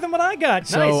better than what I got.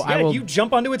 So nice. I Yeah, will- you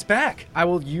jump onto its back. I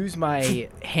will use my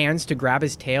hands to grab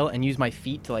his tail and use my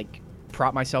feet to like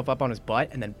prop myself up on his butt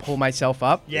and then pull myself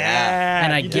up. Yeah.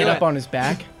 And I you get do up it. on his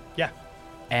back. Yeah.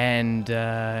 And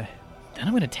then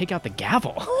I'm going to take out the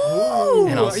gavel. Ooh,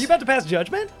 And I'll are you about to pass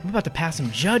judgment? I'm about to pass some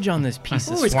judge on this piece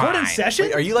of Ooh, is court in swine. session?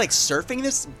 Wait, are you like surfing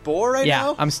this boar right Yeah,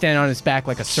 now? I'm standing on his back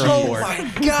like a Oh surfboard.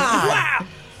 my god!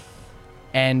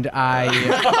 And I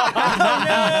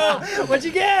No! What'd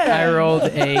you get? I rolled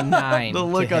a 9. The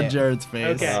look to on hit. Jared's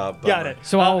face. Okay, bummer. got it.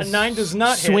 So I'll a 9 does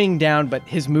not swing hit. down, but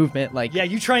his movement like Yeah,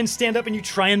 you try and stand up and you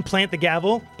try and plant the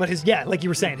gavel, but like you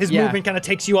were saying, his Yeah. movement kind of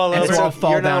takes you all And over. so I'll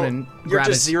fall You're down now- and You're grab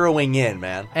just his zeroing in,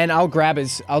 man. and I'll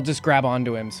just grab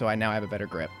onto him so I now have a better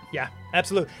grip. Yeah,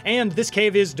 absolutely. And this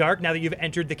cave is dark now that you've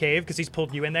entered the cave because he's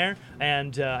pulled you in there.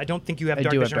 And I don't think you have I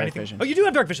dark do have vision or dark anything. vision. Oh, you do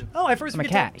have dark vision. Oh, I first I'm a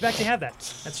forget cat. to actually have that.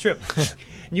 That's true.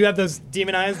 You have those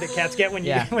demon eyes that cats get when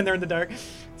Yeah. when they're in the dark.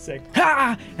 Sick.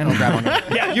 Ha! And I'll grab onto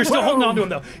him. Yeah, you're still holding on to him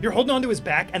though. You're holding on to his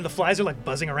back, and the flies are like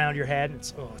buzzing around your head.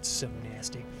 It's so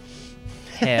nasty.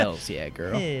 Hells yeah,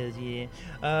 girl. Hell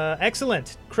yeah.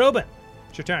 Excellent, Krobin.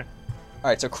 It's your turn. All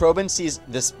right, so Krobin sees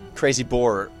this crazy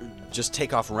boar just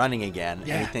take off running again,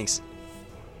 and he thinks...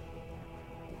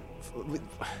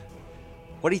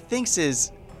 What he thinks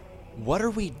is, what are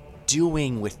we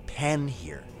doing with Penn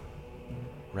here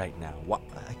right now?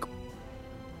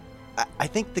 I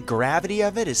think the gravity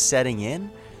of it is setting in,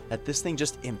 that this thing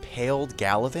just impaled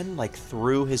Gallivan, like,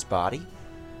 through his body,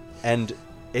 and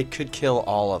it could kill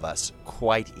all of us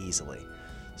quite easily.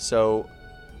 So,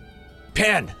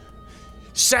 Penn,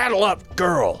 saddle up,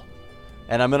 girl!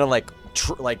 And I'm gonna,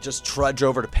 just trudge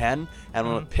over to Penn, and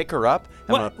I'm gonna pick her up,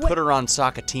 and I'm gonna put her on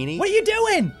Sakatini. What are you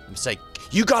doing? I'm say,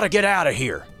 you gotta get out of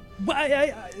here.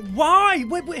 Why?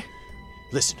 Wait.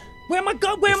 Listen. Where am I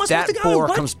supposed to go? If that boar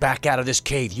comes back out of this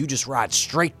cave, you just ride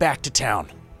straight back to town.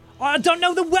 I don't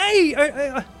know the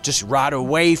way. Just ride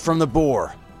away from the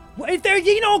boar. If they're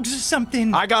Enogs or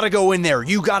something. I gotta go in there.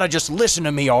 You gotta just listen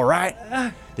to me, all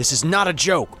right? This is not a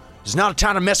joke. It's not a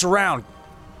time to mess around.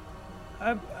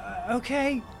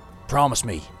 Okay. Promise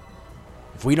me.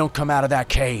 If we don't come out of that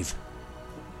cave.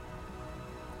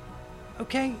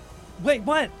 Okay. Wait,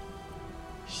 what?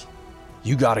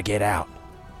 You gotta get out.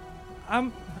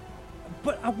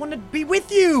 But I want to be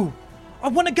with you. I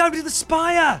want to go to the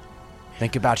spire.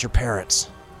 Think about your parents.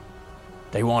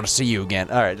 They want to see you again.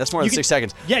 All right, that's more than 6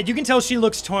 seconds. Yeah, you can tell she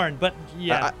looks torn, but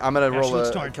yeah. I'm gonna roll she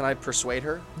looks torn. Can I persuade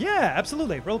her? Yeah,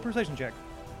 absolutely. Roll a persuasion check.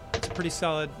 It's a pretty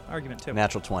solid argument, too.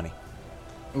 Natural 20.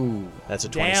 Ooh. That's a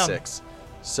Damn. 26.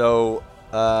 So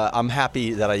I'm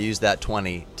happy that I used that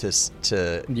 20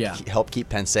 to help keep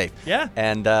Penn safe. Yeah.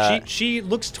 And she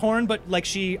looks torn, but like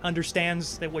she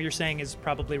understands that what you're saying is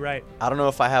probably right. I don't know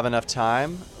if I have enough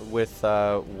time with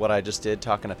what I just did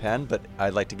talking to Penn, but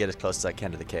I'd like to get as close as I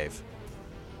can to the cave.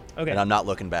 Okay. And I'm not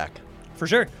looking back. For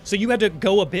sure. So you had to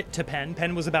go a bit to Penn.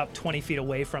 Penn was about 20 feet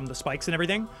away from the spikes and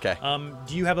everything. Okay.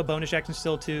 Do you have a bonus action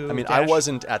still to I mean, dash? I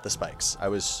wasn't at the spikes. I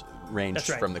was ranged That's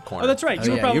right. from the corner. Oh, that's right.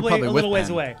 You were yeah, you're probably probably a with little ways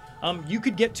Penn. away. You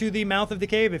could get to the mouth of the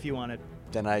cave if you wanted.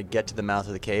 Then I get to the mouth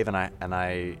of the cave, and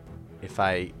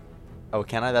oh,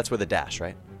 can I? That's with a dash,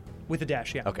 right? With a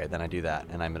dash, yeah. Okay, then I do that,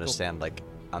 and I'm gonna stand like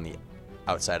on the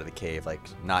outside of the cave, like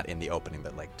not in the opening,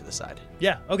 but like to the side.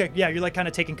 Yeah. Okay. Yeah, you're like kind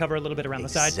of taking cover a little bit around the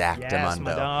side. Yes, my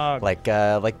Exactamundo. dog.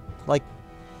 Like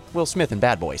Will Smith in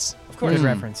Bad Boys. Of course. Good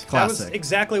reference. That was Classic.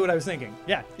 exactly what I was thinking.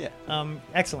 Yeah. Yeah.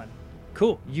 Excellent.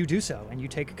 Cool. You do so, and you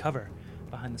take cover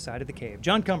behind the side of the cave.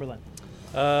 John Cumberland.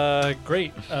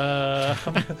 Great.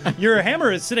 Your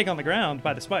hammer is sitting on the ground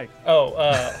by the spike.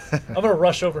 I'm gonna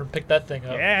rush over and pick that thing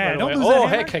up. Yeah, right don't away. lose that Oh,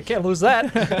 hammer. heck, I can't lose that.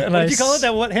 And What did you call it?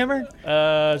 That what hammer?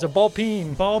 It's a ball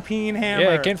peen. Ball peen hammer.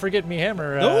 Yeah, can't forget me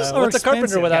hammer. Those are what's a carpenter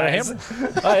expensive, without guys.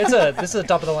 a hammer? This is a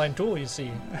top of the line tool, you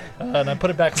see. And I put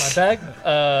it back in my bag,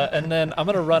 and then I'm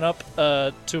gonna run up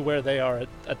to where they are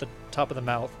at the top of the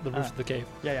mouth, the roof of the cave.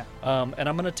 Yeah. And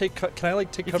I'm gonna take. Can I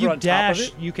take If cover you on dash,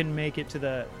 top of it? you can make it to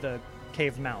the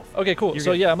cave mouth. Okay, cool. You're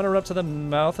So good. yeah, I'm gonna run up to the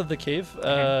mouth of the cave.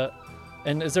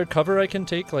 And is there cover I can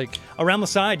take? Like, Around the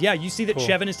side, yeah. You see that Cool.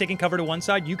 Shevin is taking cover to one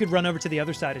side. You could run over to the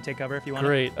other side and take cover if you want.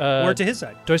 great. Or to his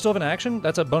side. Do I still have an action?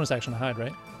 That's a bonus action to hide,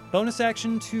 right? Bonus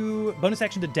action to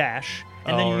dash,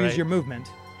 and then you use Alright. your movement.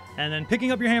 And then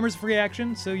picking up your hammer is a free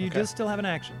action, so you Okay. just still have an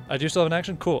action. I do still have an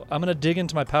action. Cool. I'm gonna dig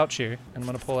into my pouch here, and I'm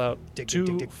gonna pull out Dig, dig, two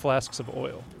dig, dig. flasks of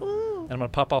oil, and I'm gonna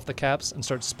pop off the caps and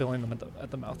start spilling them at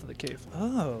the mouth of the cave.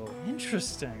 Oh,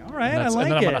 interesting. All right, And, I that's- like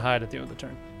and then I'm it. gonna hide at the end of the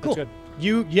turn. Cool. That's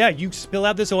good. You spill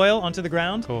out this oil onto the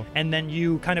ground, Cool. and then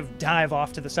you kind of dive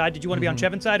off to the side. Did you want to be on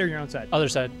Chevin's side or your own side? Other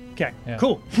side. Okay, Yeah.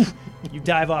 cool. You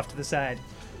dive off to the side.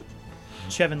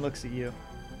 Chevin looks at you.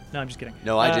 No, I'm just kidding.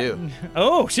 No, I do.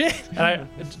 Oh shit! And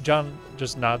John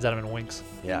just nods at him and winks.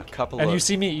 Yeah, a couple And of. you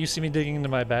see me digging into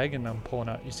my bag, and I'm pulling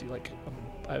out. You see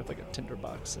I have like a tinder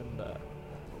box and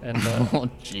Oh,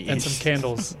 jeez. and some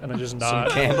candles, and I just nod.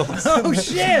 candles. Oh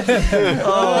shit!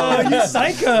 Oh, you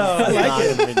psycho! I like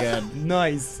it. Not good.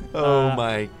 Nice. Oh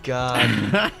my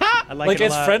god. I like Like it a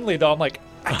it's lot. friendly though. I'm like,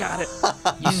 I got it.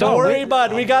 Don't worry,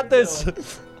 bud. We got this.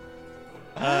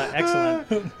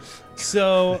 Excellent.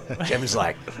 So Kevin's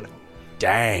like,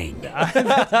 dang.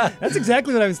 that's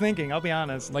exactly what I was thinking. I'll be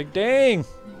honest. Like, dang.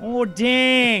 Oh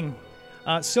dang!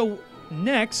 So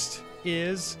next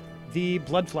is the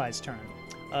Bloodfly's turn.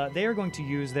 They are going to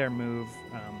use their move,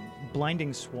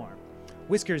 Blinding Swarm.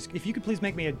 Whiskers, if you could please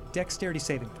make me a Dexterity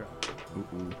saving throw.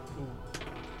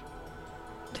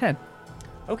 10.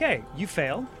 Okay, you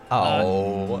fail.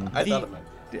 Oh, I the- thought it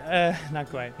might. Not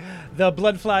quite. The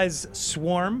Bloodflies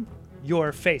swarm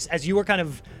your face as you were kind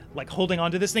of like holding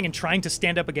onto this thing and trying to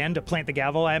stand up again to plant the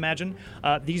gavel. I imagine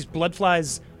these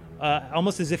Bloodflies,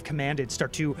 almost as if commanded,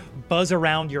 start to buzz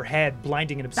around your head,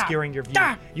 blinding and obscuring your view.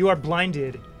 You are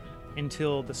blinded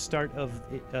until the start of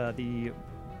the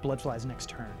Bloodfly's next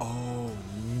turn. Oh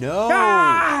no!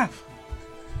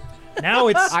 Now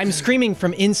it's I'm screaming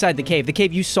from inside the cave. The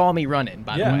cave you saw me run in,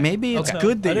 by the Yeah. way. Maybe it's Okay.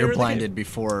 good I that didn't you're really blinded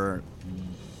before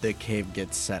the cave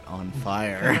gets set on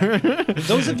fire.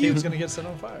 those of you Cave's gonna get set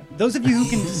on fire. those of you who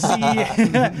can see.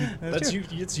 That's you.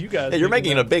 It's you guys. Hey, you're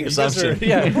making a big You guys are- assumption.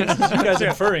 yeah, it's you guys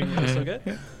inferring this. Okay.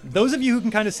 Those of you who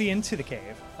can kind of see into the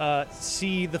cave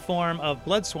see the form of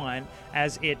Bloodswine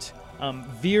as it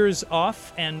veers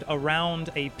off and around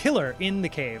a pillar in the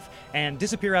cave and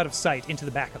disappear out of sight into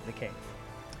the back of the cave.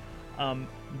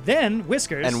 Then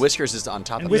Whiskers. And Whiskers is on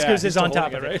top And of Whiskers Yeah, is he's on still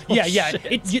top of holding it. it, right? Yeah,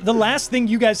 yeah. The last thing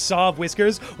you guys saw of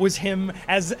Whiskers was him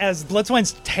as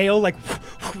Bloodswine's tail like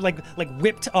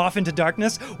whipped off into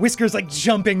darkness. Whiskers like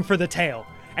jumping for the tail,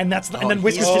 and and then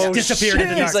Whiskers just disappeared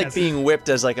into He's darkness. like being whipped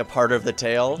as like a part of the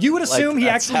tail. You would assume he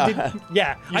that's actually how- did.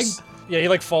 Yeah, Yeah, he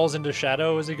like falls into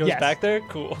shadow as he goes Yes. back there.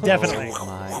 Cool. definitely, Oh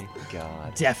my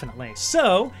god. definitely.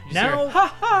 So now,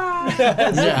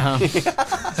 yeah.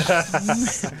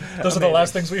 Those are the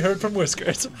last things we heard from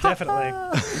Whiskers.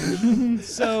 definitely.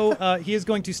 So he is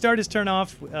going to start his turn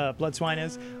off. Bloodswine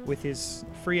is with his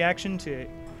free action to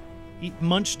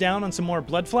munch down on some more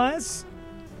bloodflies,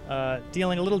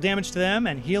 dealing a little damage to them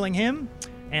and healing him.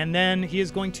 And then he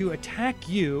is going to attack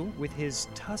you with his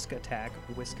tusk attack,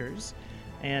 Whiskers.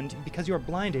 And because you are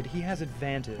blinded, he has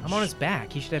advantage. I'm on his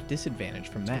back. He should have disadvantage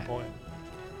from that. Point.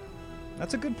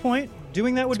 That's a good point.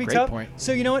 Doing that would be great tough. point.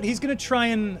 So you know what? He's going to try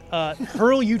and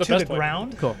hurl you The to the best point.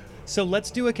 ground. Cool. So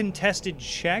let's do a contested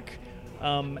check.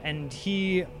 And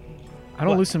he... I don't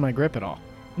What? loosen my grip at all.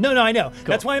 No, I know.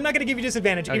 That's why I'm not going to give you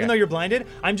disadvantage, Okay. even though you're blinded.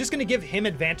 I'm just going to give him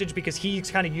advantage because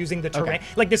he's kind of using the terrain. Okay.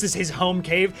 Like this is his home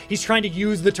cave. He's trying to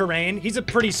use the terrain. He's a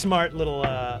pretty smart little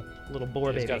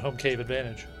boar He's baby. got home cave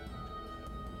advantage.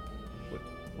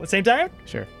 What, same time?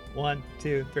 Sure. 1,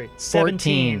 2, 3. 14.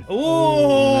 17. Ooh, you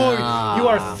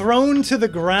are thrown to the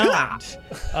ground.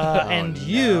 And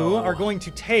you are going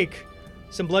to take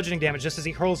some bludgeoning damage. Just as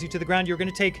he hurls you to the ground, you're going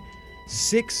to take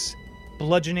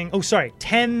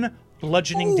 10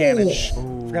 bludgeoning damage.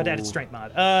 Forgot to add a strength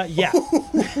mod. Yeah.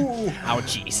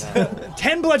 Ouchies.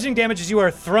 10 bludgeoning damage as you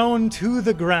are thrown to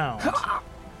the ground.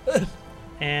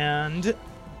 And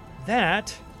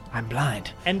that... I'm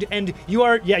blind. And you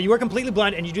are completely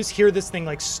blind, and you just hear this thing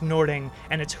like snorting,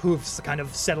 and its hoofs kind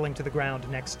of settling to the ground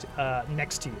next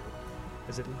to you,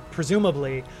 as it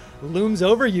presumably looms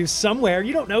over you somewhere.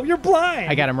 You don't know. You're blind.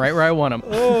 I got him right where I want him.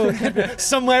 Oh,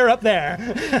 somewhere up there.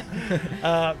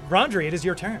 Rondri, it is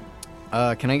your turn.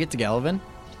 Can I get to Gallivan?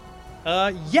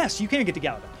 Yes, you can get to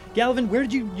Gallivan. Gallivan, where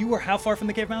did you were how far from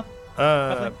the cave mouth?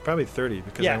 Probably 30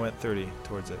 because Yeah. I went 30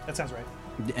 towards it. That sounds right.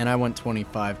 And I went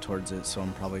 25 towards it, so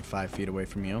I'm probably 5 feet away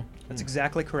from you. That's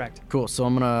exactly correct. Cool. So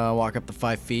I'm gonna walk up the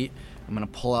 5 feet. I'm gonna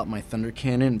pull out my thunder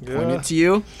cannon and point Yeah. it to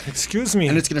you, Excuse me.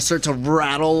 and it's gonna start to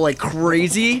rattle like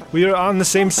crazy. We are on the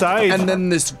same side. And then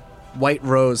this white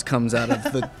rose comes out of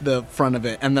the front of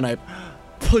it, and then I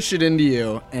push it into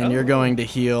you, and you're going to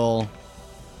heal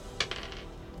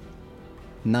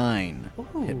 9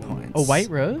 hit points. A white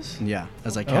rose? Yeah,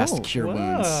 as I cast Oh, Cure whoa.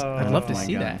 Wounds. I'd I'd love to Oh my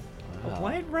see God. that. A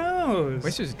white rose.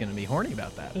 Whiskers is gonna be horny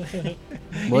about that.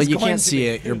 Well, He's you going can't to see be.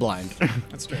 it. You're blind.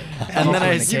 That's true. And then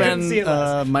I in the cave. Couldn't see it spend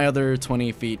last. my other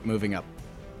 20 feet moving up.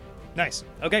 Nice.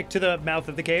 Okay, to the mouth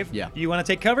of the cave. Yeah. Do you want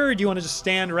to take cover, or do you want to just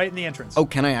stand right in the entrance? Oh,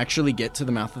 can I actually get to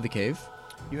the mouth of the cave?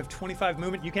 You have 25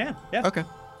 movement. You can. Yeah. Okay.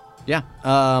 Yeah.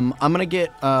 I'm gonna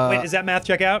get. Wait, does that math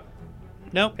check out?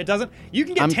 No, it doesn't. You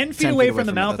can get I'm 10 feet away from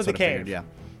the it, mouth that's of the what I cave. figured, yeah.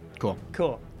 Cool.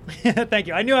 Cool. Thank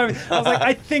you. I knew I was like,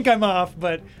 I think I'm off,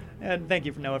 but thank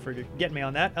you, Noah, for getting me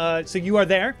on that. So you are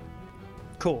there.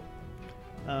 Cool.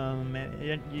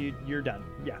 You're done.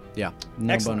 Yeah. Yeah.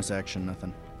 No Excellent. bonus action,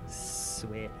 nothing.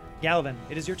 Sweet. Galvin,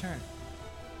 it is your turn.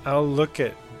 I'll look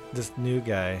at this new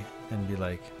guy and be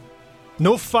like,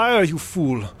 "No fire, you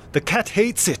fool! The cat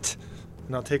hates it!"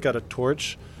 And I'll take out a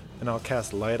torch and I'll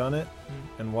cast light on it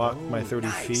and walk my 30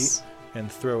 feet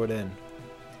and throw it in.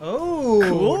 Oh,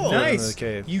 Cool. Into nice. the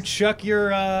cave. You chuck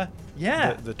your,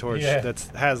 yeah. The torch Yeah. that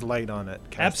has light on it.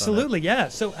 cast on it. Absolutely, yeah.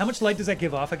 So how much light does that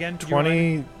give off again? Could you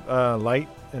remind me? 20 light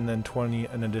and then 20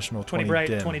 an additional 20 20 bright,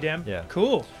 dim. 20 dim. Yeah.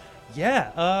 Cool.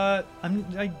 Yeah.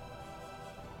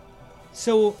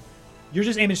 So you're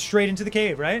just aiming straight into the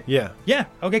cave, right? Yeah. Yeah.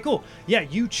 Okay. Cool. Yeah.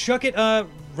 You chuck it.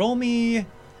 Roll me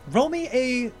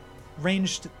a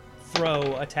ranged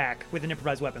throw attack with an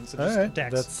improvised weapon. So All just right.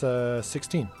 dex. That's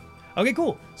 16. Okay.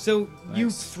 Cool. So you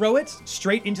throw it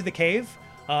straight into the cave,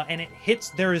 and it hits.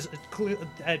 There is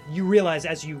you realize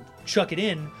as you chuck it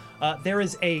in, there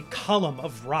is a column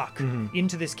of rock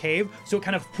into this cave. So it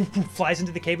kind of flies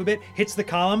into the cave a bit, hits the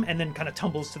column, and then kind of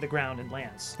tumbles to the ground and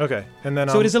lands. Okay, and then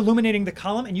So it is illuminating the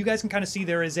column, and you guys can kind of see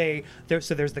there's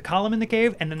the column in the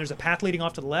cave, and then there's a path leading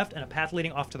off to the left and a path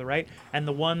leading off to the right, and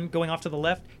the one going off to the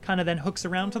left kind of then hooks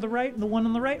around to the right, and the one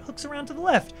on the right hooks around to the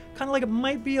left, kind of like it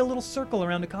might be a little circle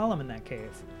around a column in that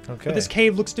cave. Okay. But this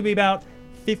cave looks to be about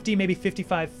 50, maybe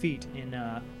 55 feet in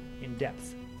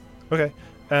depth. Okay,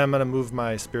 and I'm gonna move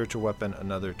my spiritual weapon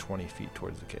another 20 feet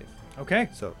towards the cave. Okay.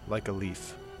 So like a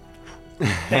leaf.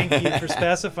 Thank you for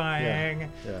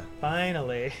specifying. Yeah.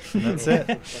 Finally. That's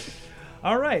it.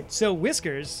 All right. So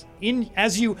Whiskers,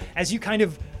 as you kind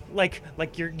of like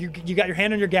you got your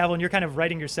hand on your gavel and you're kind of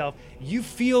writing yourself, you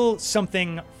feel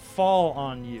something fall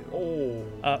on you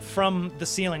from the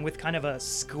ceiling with kind of a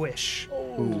squish.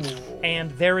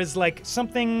 And there is like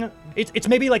something, it's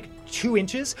maybe like 2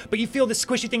 inches, but you feel the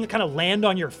squishy thing kind of land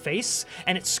on your face,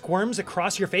 and it squirms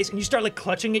across your face, and you start like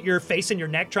clutching at your face and your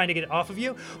neck trying to get it off of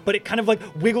you, but it kind of like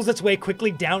wiggles its way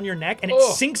quickly down your neck, and it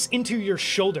sinks into your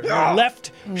shoulder, your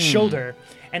left shoulder,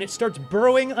 and it starts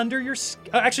burrowing under your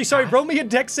roll me a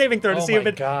dex saving throw to see if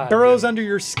it burrows under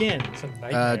your skin. It's a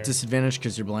nightmare. Disadvantage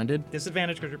because you're blinded.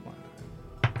 Disadvantage because you're blind.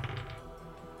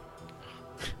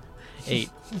 8.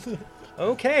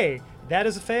 Okay, that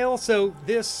is a fail. So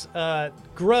this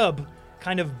grub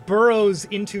kind of burrows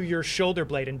into your shoulder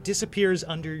blade and disappears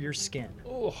under your skin.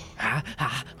 Oh,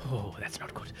 that's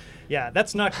not good. Yeah,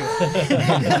 that's not good.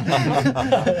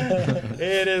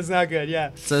 It is not good,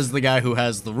 yeah. Says the guy who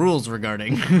has the rules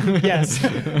regarding. Yes,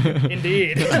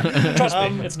 indeed. Trust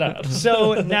me, it's not.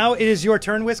 So now it is your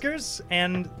turn, Whiskers,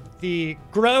 and the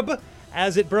grub,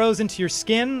 as it burrows into your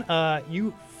skin,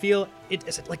 you feel it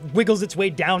as it like wiggles its way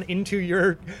down into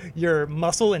your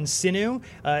muscle and sinew.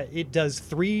 It does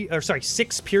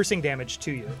 6 piercing damage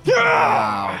to you.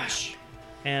 Ouch.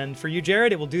 And for you,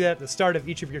 Jared, it will do that at the start of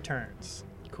each of your turns.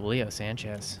 Coolio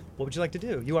Sanchez. What would you like to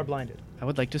do? You are blinded. I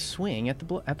would like to swing at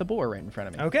the boar right in front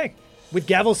of me. Okay. With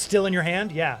gavel still in your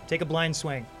hand, yeah, take a blind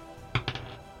swing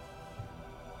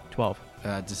 12.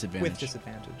 Disadvantage. with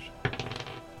disadvantage.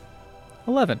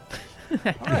 11.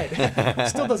 All right.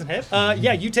 Still doesn't hit.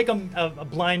 Yeah, you take a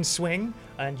blind swing,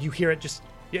 and you hear it just,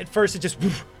 at first it just,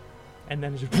 and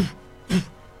then it's just,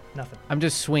 nothing. I'm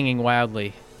just swinging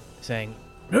wildly, saying,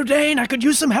 Rodane, I could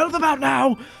use some help about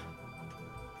now.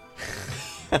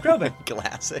 Krobin.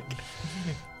 Classic.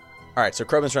 All right, so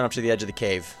Krobin's run up to the edge of the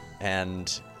cave, and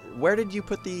where did you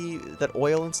put that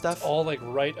oil and stuff? All like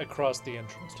right across the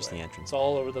entrance. Just the entrance. It's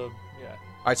all over the All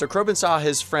right, so Krobin saw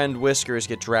his friend Whiskers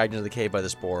get dragged into the cave by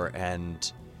this boar,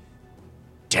 and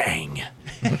dang,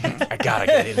 I gotta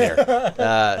get in there.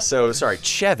 Sorry,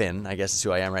 Chevin, I guess is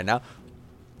who I am right now,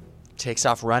 takes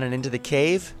off running into the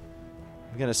cave.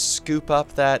 I'm gonna scoop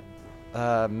up that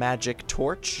magic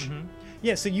torch. Mm-hmm.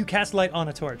 Yeah, so you cast light on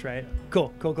a torch, right?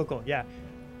 Cool, yeah.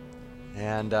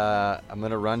 And I'm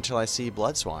gonna run till I see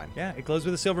Bloodswine. Yeah, it glows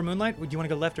with a silver moonlight. Would you want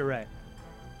to go left or right?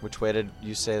 Which way did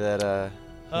you say that?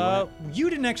 You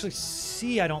didn't actually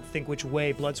see, I don't think, which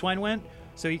way Bloodswine went.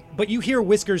 But you hear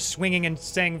Whiskers swinging and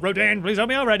saying, Rodane, please help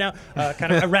me out right now,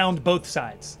 kind of around both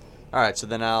sides. All right, so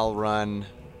then I'll run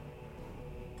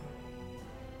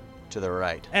to the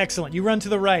right. Excellent. You run to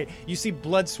the right. You see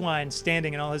Bloodswine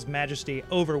standing in all his majesty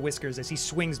over Whiskers as he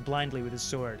swings blindly with his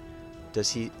sword. Does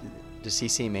he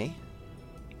see me?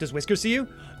 Does Whiskers see you?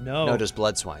 No. No, does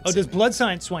Bloodswine see does me?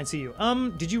 Bloodswine see you?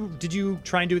 Did you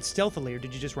try and do it stealthily, or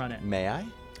did you just run it? May I?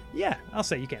 Yeah, I'll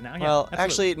say you can now. Yeah, Well,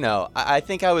 absolutely. actually, no. I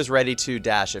think I was ready to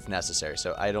dash if necessary,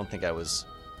 so I don't think I was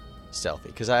stealthy,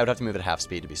 because I would have to move at half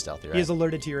speed to be stealthy, right? He is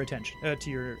alerted to your attention, to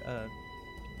your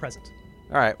presence.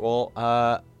 All right, well,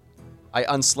 I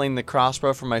unsling the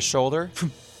crossbow from my shoulder,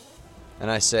 and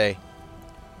I say,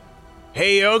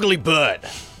 "Hey, ugly butt,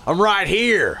 I'm right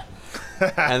here."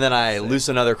 And then I loose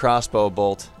another crossbow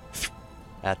bolt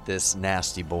at this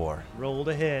nasty boar. Roll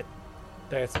to hit.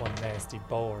 That's one nasty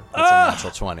boar. That's a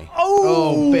natural 20.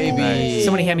 Oh, baby.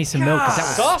 Somebody hand me some milk, because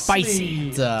that was spicy.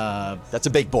 That's a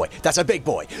big boy. That's a big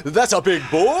boy. That's a big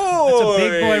boy. That's a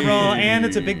big boy roll, and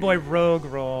it's a big boy rogue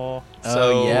roll.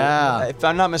 So, yeah. if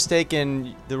I'm not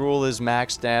mistaken, the rule is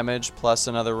max damage plus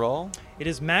another roll? It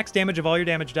is max damage of all your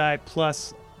damage die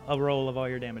plus a roll of all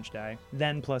your damage die,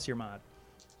 then plus your mod.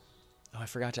 Oh, I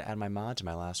forgot to add my mod to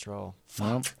my last roll.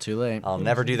 Well, too late. I'll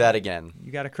never do that again.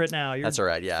 You got a crit now. That's all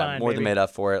right, yeah. Fine, More than baby. made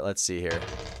up for it. Let's see here.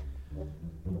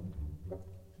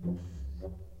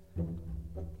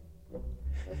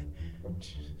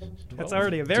 That's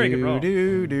already a very good roll.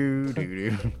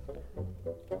 20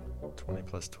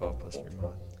 plus 12 plus your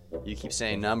mod. You keep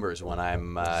saying numbers when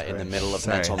I'm in the middle of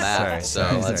Sorry, mental math,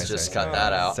 sorry, let's just cut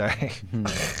that out. Sorry.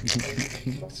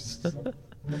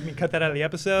 I mean, cut that out of the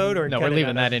episode, or No, cut we're it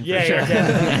leaving out that of- in for yeah,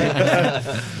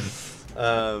 sure.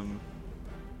 Yeah.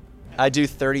 I do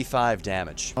 35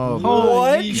 damage. Oh,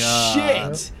 Holy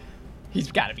God. shit!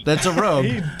 He's got to be. That's a rogue.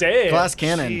 Damn. Glass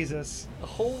cannon. Jesus.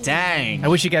 Dang. I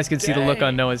wish you guys could see the look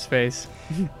on Noah's face.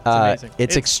 amazing.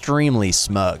 It's extremely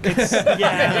smug.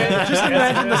 Yeah, just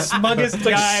imagine the smuggest It's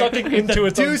like guy, sucking into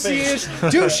its own face.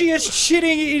 douchiest,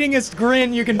 shitting-eatingest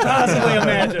grin you can possibly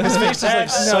imagine. His face is like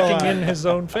That's sucking Noah. in his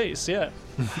own face. Yeah.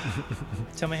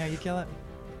 Tell me how you kill it.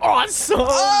 Awesome!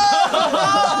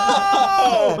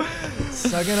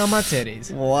 Sucking on my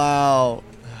titties. Wow.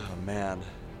 Oh man.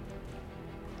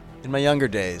 In my younger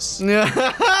days,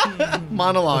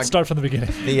 Monologue. Let's start from the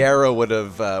beginning. the arrow would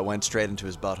have went straight into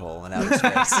his butthole and out his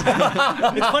face.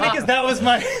 It's funny because that was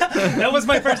my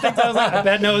first thing. So I was like, I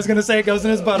bet Noah's gonna say it goes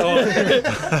in his butthole.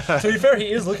 To be fair,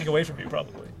 he is looking away from you,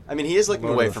 probably. I mean, he is looking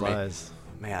Lord away of from me. Flies.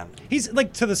 Man. He's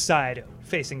like to the side,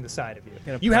 facing the side of you.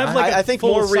 You have like I think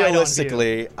full more side-on view.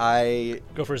 realistically,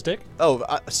 Go for his dick.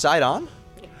 side on?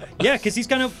 Yeah, because he's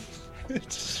kind of.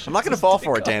 I'm not gonna fall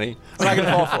for it, Danny. I'm not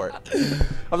gonna fall for it.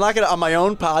 I'm not gonna on my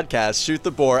own podcast shoot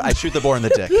the boar. I shoot the boar in the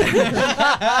dick.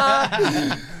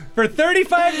 For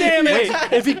 35 damage.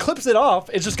 Wait, if he clips it off,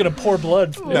 it's just gonna pour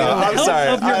blood. No, I'm Help sorry.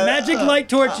 of your magic light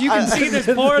torch, you can see this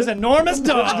boar's enormous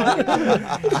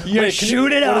dog. You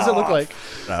shoot it What off. does it look like?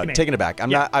 Taking it back. I'm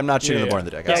not shooting Yeah, the boar in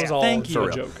the dick. That Yeah, was all thank you.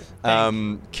 a Thank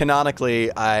joke. Canonically,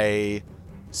 I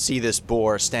see this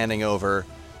boar standing over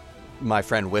my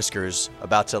friend Whiskers,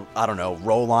 about to, I don't know,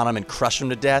 roll on him and crush him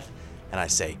to death. And I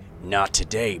say, not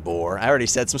today, boar. I already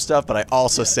said some stuff, but I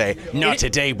also say, not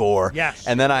today, boar. Yes.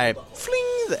 And then I, fling,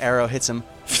 the arrow hits him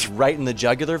right in the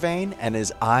jugular vein, and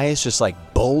his eyes just like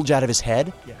bulge out of his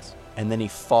head. Yes. And then he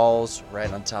falls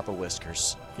right on top of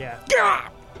Whiskers. Yeah.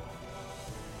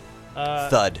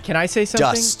 Thud. Can I say something?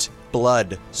 Dust,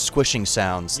 blood, squishing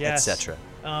sounds, Yes. etc.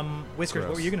 Whiskers,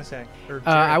 what were you gonna say? Or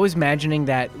I was imagining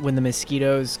that when the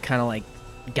mosquitoes kind of like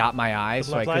got my eyes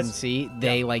so I blood couldn't flies? see,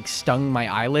 they like stung my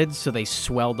eyelids so they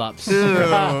swelled up. So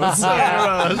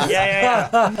yeah,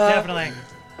 definitely.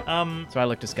 I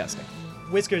look disgusting.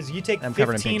 Whiskers, you take I'm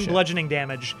covered in 15 pink shit. bludgeoning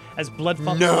damage as Blood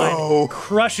No. Line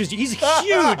crushes you. He's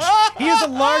huge. He is a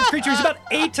large creature. He's about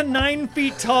 8 to 9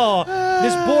 feet tall.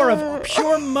 This boar of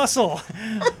pure muscle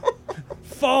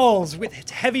falls with its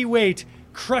heavy weight,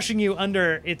 crushing you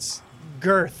under its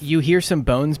girth. You hear some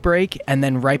bones break, and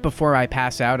then right before I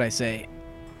pass out, I say,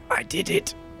 I did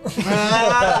it.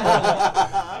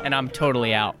 And I'm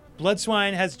totally out.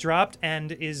 Bloodswine has dropped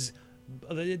and is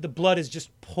the blood is just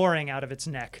pouring out of its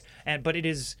neck, but it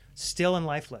is still and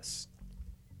lifeless.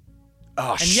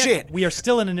 Oh, And yet shit. we are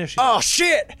still in initiative. Oh,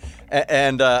 shit.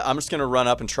 And I'm just going to run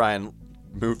up and try and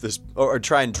move this, or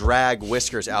try and drag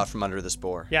Whiskers out from under this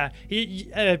boar. Yeah,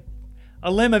 a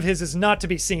limb of his is not to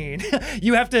be seen.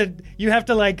 you have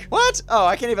to like What? Oh,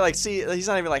 I can't even like see. He's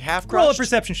not even like half roll a crushed.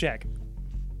 perception check.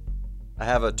 I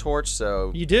have a torch,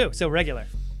 so You do, so regular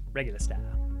style.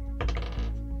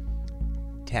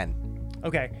 10.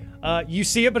 Okay, you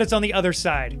see it, but it's on the other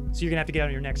side, so you're gonna have to get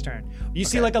on your next turn. You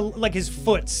see like his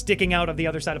foot sticking out of the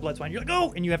other side of Bloodswine. You're like,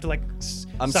 oh, and you have to like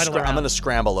sidle around. I'm going to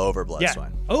scramble over yeah.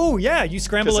 Bloodswine. Oh yeah, you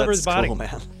scramble over his body. Cool,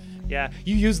 man. Yeah,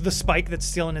 you use the spike that's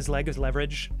still in his leg as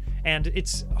leverage, and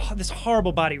it's this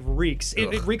horrible body reeks.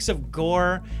 It reeks of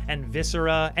gore and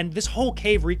viscera, and this whole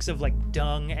cave reeks of like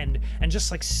dung and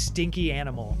just like stinky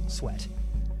animal sweat.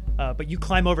 But you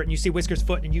climb over it and you see Whiskers'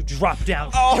 foot and you drop down.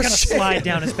 Oh, You're gonna shit. slide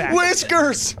down his back.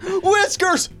 Whiskers!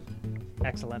 Whiskers!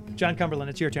 Excellent, John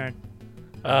Cumberland, it's your turn.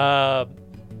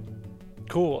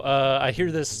 Cool. I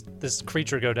hear this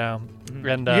creature go down,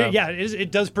 and Yeah,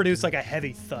 it does produce like a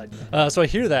heavy thud. so I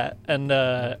hear that, and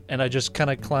I just kind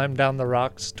of climb down the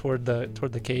rocks toward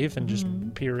the cave and just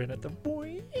peer in at them.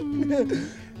 Boy,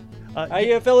 how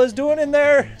you fellas doing in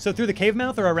there? So through the cave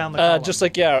mouth or around the column? Just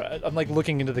like I'm like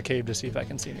looking into the cave to see if I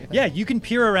can see anything. Yeah, you can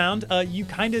peer around. You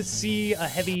kind of see a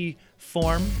heavy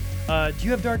form. Do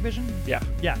you have dark vision? Yeah.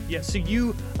 Yeah. So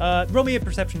you roll me a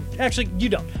perception. Actually, you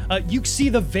don't. You see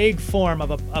the vague form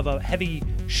of a heavy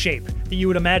shape that you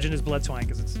would imagine is Bloodswine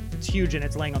because it's huge and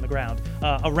it's laying on the ground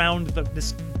around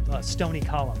this stony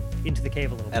column into the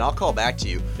cave a little bit. And I'll call back to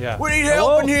you. Yeah. We need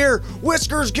help in here!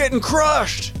 Whiskers getting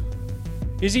crushed!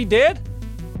 Is he dead?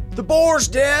 The boar's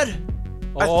dead!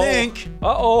 I think.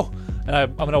 Uh-oh. And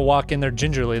I'm going to walk in there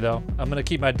gingerly, though. I'm going to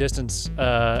keep my distance,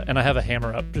 and I have a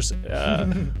hammer up,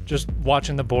 just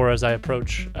watching the boar as I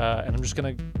approach. And I'm just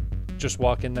going to just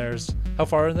walk in there. How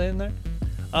far are they in there?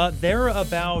 They're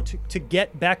about to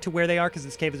get back to where they are because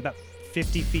this cave is about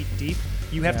 50 feet deep.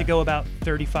 You have to go about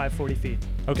 35, 40 feet.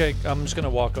 Okay, I'm just gonna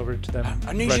walk over to them.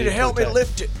 I need ready you to help me attack.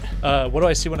 lift it. What do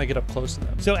I see when I get up close to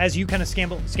them? So as you kind of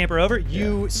scamper over,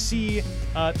 you see,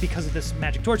 because of this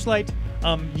magic torchlight,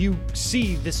 you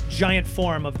see this giant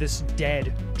form of this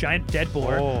giant dead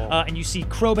boar, and you see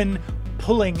Krobin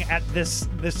pulling at this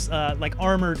like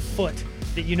armored foot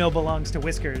that you know belongs to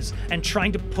Whiskers, and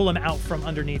trying to pull him out from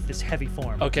underneath this heavy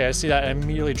form. Okay, I see that. I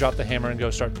immediately drop the hammer and go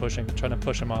start pushing, trying to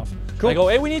push him off. Cool. I go,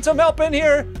 hey, we need some help in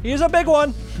here. He's a big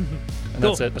one. And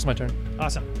that's Cool. it. That's my turn.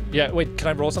 Awesome. Yeah, wait, can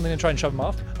I roll something and try and shove him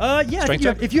off? Yeah, I think Strength you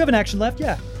have, check? if you have an action left,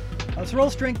 yeah. Let's roll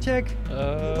a strength check.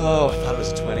 Oh, I thought it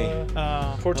was a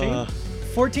 20. 14?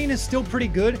 14 is still pretty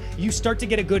good. You start to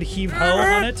get a good heave-ho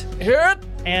on it. Hit!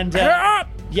 And he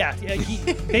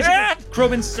basically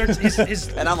Krobin starts his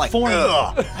And I'm like, form.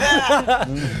 ugh. Wait,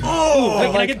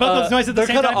 can I get both those noises at the They're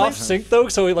same kind of time? off please? sync though,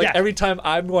 so like Yeah. every time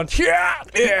I'm going, Okay.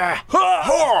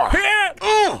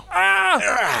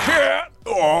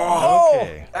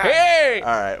 hey!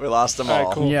 All right, we lost them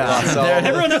all. cool. Yeah. We lost all of them.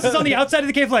 Everyone else is on the outside of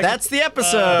the cave like, That's the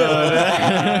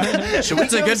episode. Should we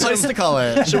It's a good place to call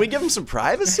it. Should we give them some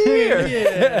privacy? Or?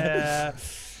 yeah.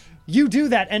 You do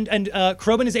that, and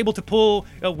Krobin is able to pull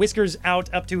Whiskers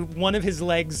out up to one of his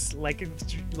legs, like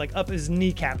up his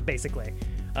kneecap, basically.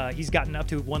 He's gotten up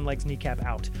to one leg's kneecap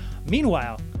out.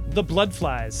 Meanwhile, the blood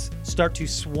flies start to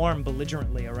swarm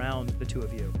belligerently around the two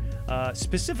of you.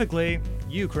 Specifically,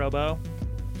 you, Krobo,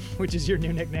 which is your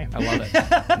new nickname. I love it.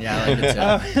 Yeah, I like it too.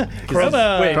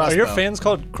 Krobo. Wait, are your Crossbow. fans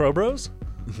called Crowbros?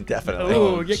 Definitely.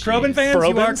 Ooh, yeah, Krobin fans, you are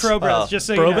Brobins? Krobros, Oh, just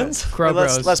so you know. Brobins? Crow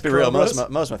Let's, Bros. let's be real. Most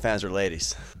Bros? of my fans are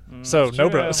ladies. So, no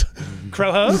bros.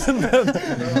 Crowhos?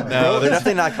 No, they're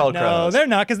definitely not called No, crows. they're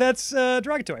not, because that's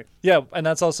derogatory. Yeah, and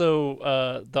that's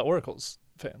also the Oracle's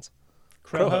fans.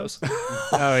 Crowhos.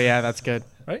 Oh yeah, that's good.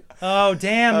 Right? Oh,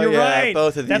 damn, you're yeah, right.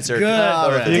 both of these That's are- good. All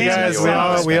right. You Damn, guys,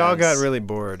 that's we all fans. got really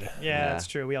bored. Yeah, that's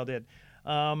true. We all did.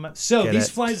 So Get these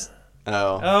it? flies.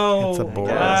 Oh. Oh, It's a boar.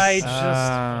 I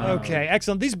just. Okay,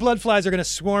 excellent. These blood flies are going to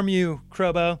swarm you,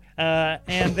 Krobo,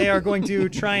 and they are going to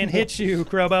try and hit you,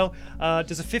 Krobo.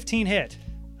 Does a 15 hit?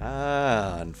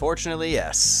 Unfortunately,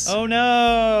 yes. Oh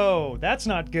no, that's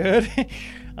not good.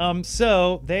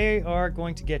 So they are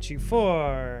going to get you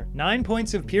for 9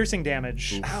 points of piercing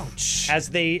damage. Ouch. As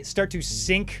they start to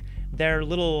sink their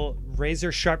little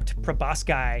razor-sharp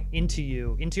proboscis into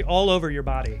you, into all over your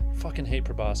body. Fucking hate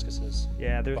proboscises.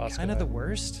 Yeah, they're Proboscis. kind of the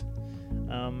worst.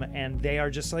 And they are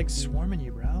just like swarming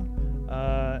you,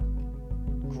 bro.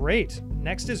 Great.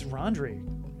 Next is Rondri.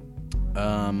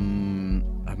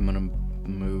 I'm gonna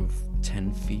move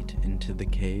 10 feet into the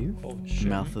cave, Holy shit.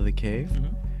 mouth of the cave,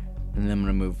 and then I'm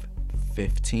gonna move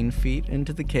 15 feet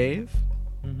into the cave,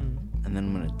 and then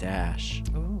I'm gonna dash,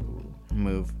 Ooh.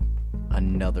 move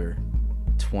another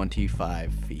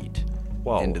 25 feet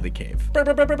into the cave. You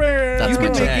my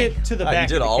can turn. make it to the Oh, back.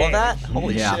 you did of the all cave. of that?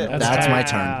 Holy Yeah, shit. that's my Wow.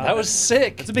 turn. That was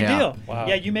sick. It's a big Yeah. deal. Wow.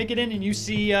 Yeah, you make it in and you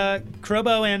see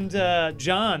Krobo and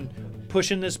John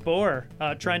pushing this boar,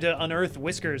 trying to unearth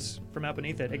Whiskers from out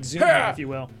beneath it, exhume him, if you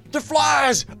will. The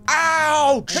flies!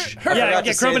 Ouch! Yeah,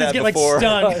 Krobin is getting like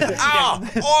stung. Ow!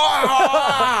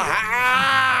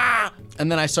 Ah! And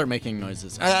then I start making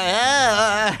noises.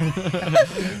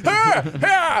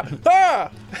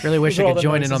 Really wish Those are I all could the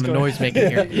join in noises on the going. noise making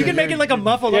here. You can make it like a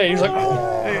muffled. Yeah, he's like,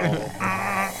 I'm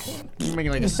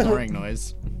making like a snoring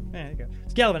noise. There you go.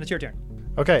 It's Gallivan, it's your turn.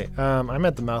 Okay, I'm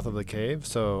at the mouth of the cave,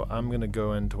 so I'm gonna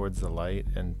go in towards the light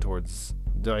and towards.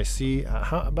 Do I see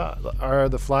are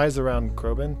the flies around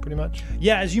Krobin pretty much?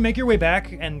 Yeah, as you make your way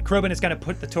back, and Krobin has kind of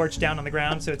put the torch down on the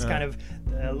ground, so it's kind of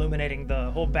illuminating the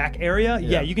whole back area.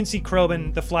 Yeah, you can see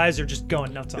Krobin. The flies are just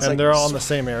going nuts on And him. they're all in the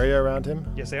same area around him.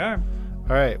 Yes, they are.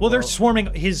 All right. Well, they're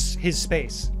swarming his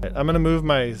space. I'm gonna move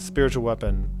my spiritual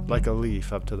weapon like a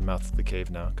leaf up to the mouth of the cave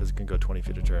now, because it can go 20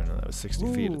 feet a turn, and that was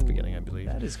 60 feet at the beginning, I believe.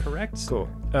 That is correct. sir. Cool.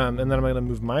 And then I'm gonna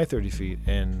move my 30 feet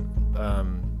and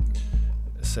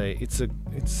say it's a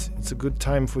good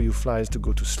time for you flies to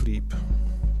go to sleep.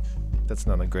 That's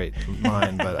not a great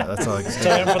line, but that's all I can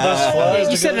say. time for those flies.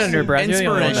 You said it under your breath. You're the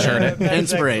only one that heard it. That's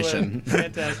Inspiration.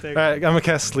 excellent. Fantastic. All right, I'm gonna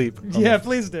cast sleep. Yeah,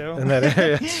 please do. In that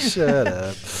area. Shut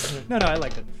up. No, I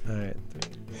liked it. All right.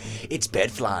 It's bed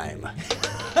flime.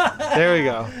 There we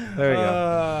go. There we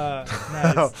go.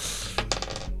 Nice.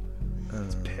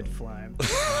 Pit Flime.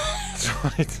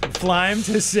 Flime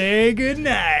to say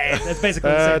goodnight. That's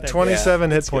basically the same thing. 27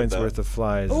 Yeah, hit that's good, points though. worth of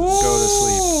flies go to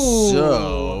sleep.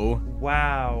 So,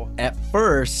 Wow. at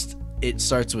first, it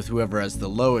starts with whoever has the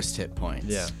lowest hit points.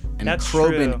 Yeah. And That's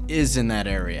Krobin true. is in that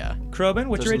area. Krobin,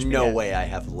 what's your There's HP? no at? way I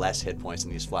have less hit points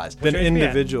than these flies. Than your HP at?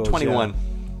 individuals. 21.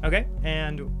 Okay,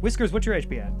 and Whiskers, what's your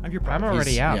HP at? I'm your I'm problem.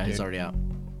 already out, Yeah, dude. he's already out.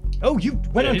 Oh, you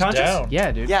went Yeah, he's unconscious? down.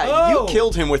 Yeah, dude. Yeah, Oh! you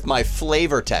killed him with my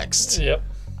flavor text. Yep.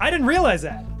 I didn't realize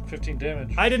that. 15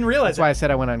 damage. I didn't realize That's why I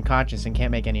said I went unconscious and can't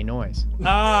make any noise.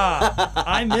 Ah,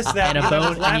 I missed that. And a because I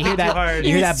was bone, and you laughing hear too that, hard.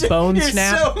 you hear that bone He's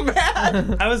snap. so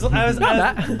mad.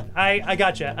 I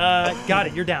gotcha. Got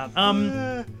it. You're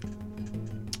down.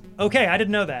 Okay, I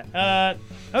didn't know that.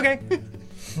 Okay.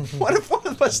 What if one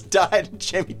of us died and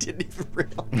Jamie didn't even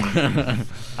realize?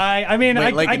 I mean,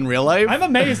 Wait, like in real life? I'm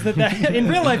amazed that in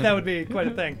real life that would be quite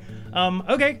a thing.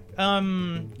 Okay.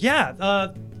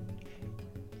 Yeah.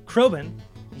 Krobin,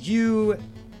 you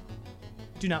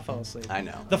do not fall asleep. I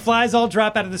know. The flies all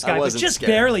drop out of the sky, I but wasn't just scared.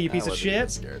 barely, you I piece of wasn't even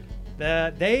shit. scared.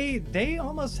 They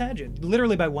almost had you,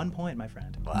 literally by 1 point, my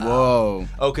friend. Whoa.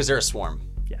 Oh, because they're a swarm.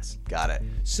 Yes. Got it.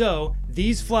 So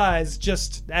these flies,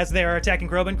 just as they are attacking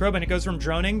Krobin, it goes from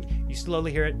droning. You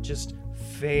slowly hear it just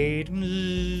fade.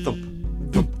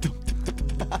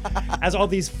 As all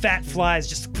these fat flies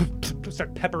just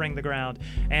start peppering the ground,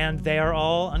 and they are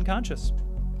all unconscious.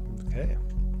 Okay.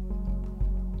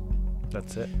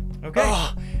 That's it. Okay.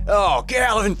 Oh,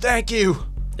 Galvin, thank you.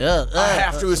 I I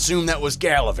have to assume that was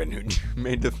Galvin who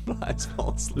made the flies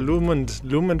fall asleep.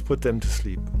 Lumund put them to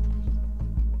sleep.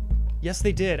 Yes,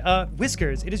 they did.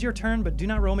 Whiskers, it is your turn, but do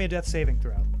not roll me a death saving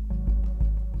throw.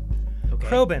 Okay.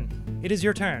 Krobin, it is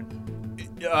your turn.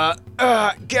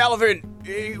 Galvin,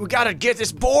 we gotta get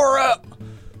this boar up.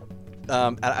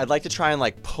 I'd like to try and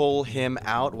like pull him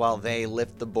out while they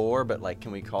lift the boar, but like,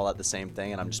 can we call that the same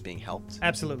thing? And I'm just being helped.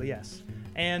 Absolutely, yes.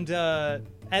 And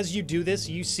as you do this,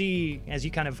 you see, as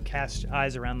you kind of cast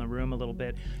eyes around the room a little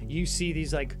bit, you see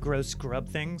these like gross grub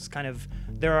things. Kind of,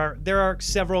 there are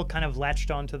several kind of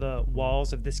latched onto the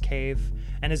walls of this cave.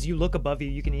 And as you look above you,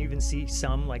 you can even see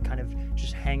some like kind of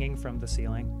just hanging from the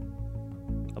ceiling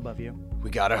above you. We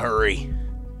gotta hurry.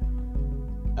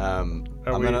 Are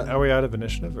we out of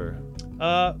initiative or?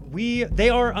 They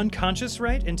are unconscious,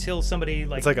 right? Until somebody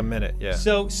like. It's like a minute, yeah.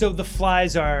 So the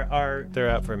flies are They're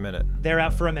out for a minute. they're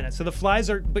out for a minute. So the flies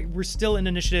are, but we're still in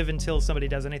initiative until somebody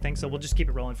does anything. So we'll just keep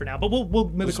it rolling for now. But we'll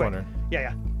move it Just quick. wondering.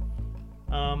 Yeah.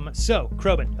 So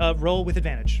Krobin, roll with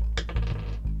advantage.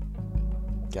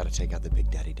 Gotta take out the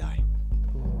Big Daddy die.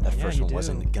 That yeah, first you one do.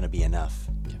 wasn't gonna be enough.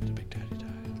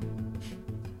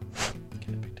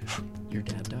 Your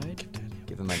dad died?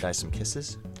 Giving my dice some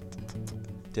kisses.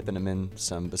 Dipping them in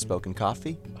some bespoken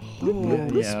coffee.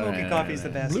 Smoky coffee's the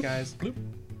best, guys.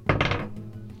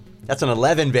 That's an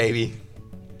 11, baby.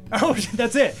 Oh,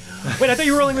 that's it. Wait, I thought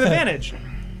you were rolling with advantage.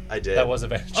 I did. That was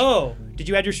advantage. Oh, did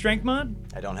you add your strength mod?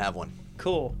 I don't have one.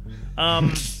 Cool.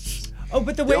 But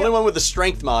the The way only one with the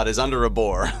strength mod is under a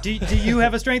boar. do you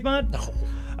have a strength mod? No.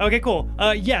 Okay, cool.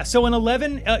 Yeah, so an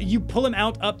 11, you pull him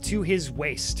out up to his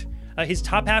waist. His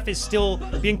top half is still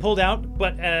being pulled out,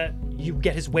 but you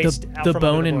get his waist out The from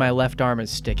bone under in the my board. left arm is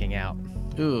sticking out.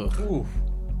 Ooh.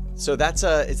 So that's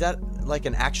is that like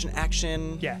an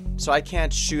action? Yeah. So I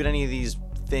can't shoot any of these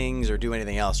things or do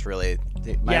anything else really.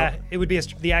 Yeah, it would be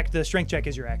the strength check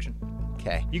is your action.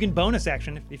 Okay. You can bonus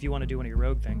action if you want to do one of your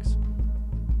rogue things,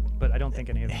 but I don't think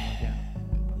any of them. Yeah.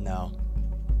 No.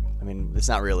 I mean, it's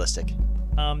not realistic.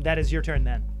 That is your turn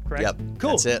then, correct? Yep, Cool.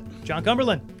 that's it. John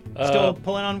Cumberland, still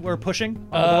pulling on or pushing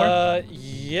on the board.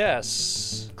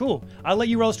 Yes. Cool. I'll let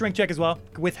you roll a strength check as well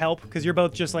with help because you're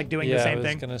both just like doing the same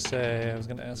thing. I was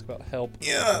gonna ask about help.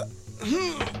 Yeah.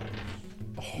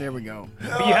 There we go.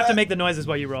 But you have to make the noises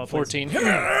while you roll. Please. 14.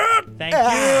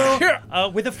 Thank you.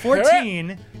 With a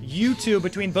 14, you two,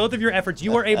 between both of your efforts,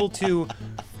 you are able to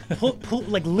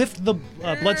lift the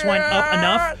blood swine up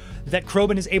enough that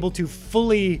Krobin is able to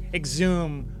fully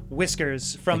exhume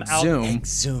Whiskers from Exhume?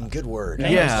 Exhume, good word.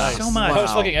 Thank you Yeah. so much. That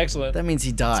was fucking excellent. That means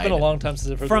he died. It's been a long time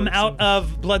since I've heard From that. out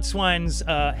of Blood Swine's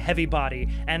heavy body,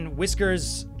 and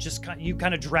Whiskers just you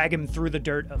kind of drag him through the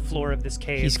dirt floor of this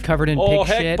cave. He's covered in Oh, pig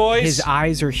heck, shit. boys. His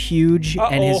eyes are huge,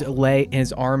 and Uh-oh.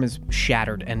 his arm is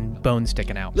shattered and bone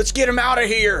sticking out. Let's get him out of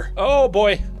here. Oh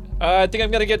boy. I think I'm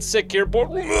gonna get sick here,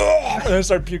 boy. And I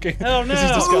start puking. Oh, no. This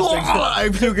is disgusting. I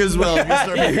puke as well. You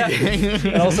start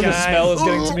puking. And also the Guys. smell is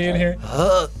getting to me in here.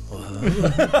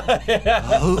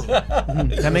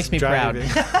 That makes me proud.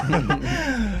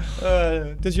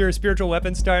 Driving. Does your spiritual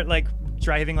weapon start like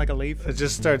driving like a leaf? It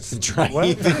just starts Driving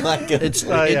What? like a... It's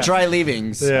yeah. dry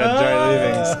leavings. Yeah, dry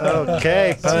leavings.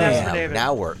 Okay, Snaps for Damn, David.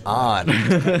 now we're on.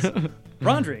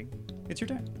 Rondri, it's your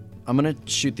turn. I'm gonna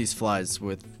shoot these flies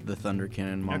with the thunder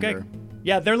cannon monger. Okay.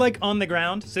 Yeah, they're like on the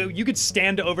ground, so you could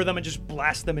stand over them and just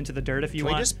blast them into the dirt if you Can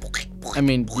we want. just... I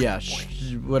mean, yeah,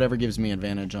 whatever gives me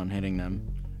advantage on hitting them.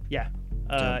 Yeah.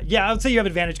 Yeah, I would say you have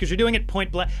advantage because you're doing it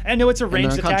point blank. I know it's a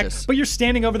ranged attack, unconscious. but you're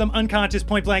standing over them unconscious,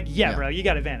 point blank. Yeah, Yeah. bro, you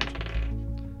got advantage.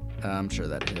 I'm sure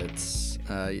that hits.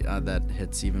 That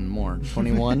hits even more.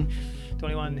 21.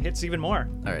 21 hits even more.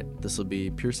 All right, this will be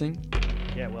piercing,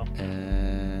 Yeah, well,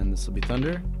 and this will be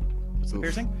thunder. what's the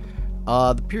piercing?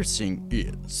 The piercing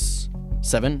is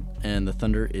 7, and the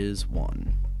thunder is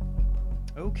 1.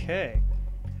 Okay.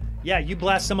 Yeah, you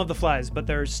blast some of the flies, but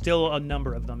there's still a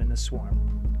number of them in the swarm.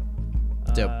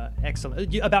 Dope.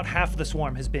 Excellent. About half the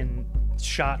swarm has been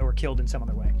shot or killed in some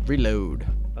other way. Reload.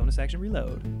 Bonus action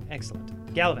reload.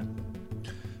 Excellent. Galvin,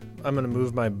 I'm gonna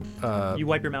move my. you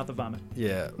wipe your mouth of vomit.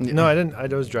 Yeah. No, I didn't. I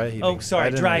was dry heaving. Oh, sorry, I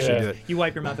didn't dry actually heat. do it. You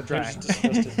wipe your mouth of dry.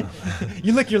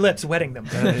 You lick your lips, wetting them.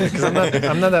 Because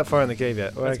I'm not that far in the cave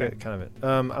yet. Well, I That's fair. get kind of it.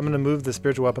 I'm gonna move the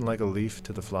spiritual weapon like a leaf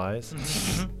to the flies,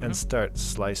 Mm-hmm. and start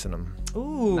slicing them.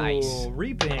 Ooh, Nice.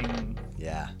 reaping.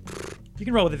 Yeah. You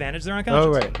can roll with advantage. They're unconscious. Oh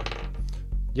right.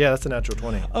 Yeah, that's a natural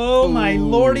 20. Oh my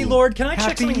lordy lord! Can I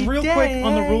check Happy something real quick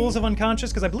on the day. rules of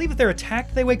unconscious? Because I believe if they're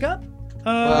attacked, they wake up.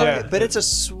 Well, Yeah. but it's a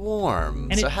swarm.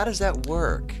 And So it- how does that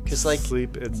work? Because like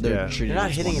Sleep. It's They're yeah. treated you're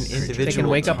not as hitting one an creature. individual. They can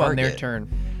wake up on their target.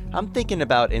 turn. I'm thinking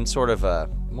about in sort of a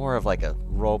more of like a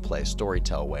role play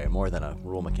storytell way, more than a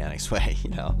rule mechanics way.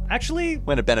 You know, Actually,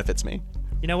 when it benefits me.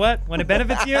 you know what? When it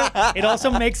benefits you, it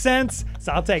also makes sense.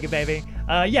 So I'll take it, baby.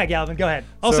 Yeah, Galvin, go ahead.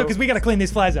 Also, So- because we got to clean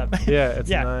these flies up. Yeah, it's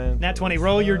yeah. 9. Nat 20.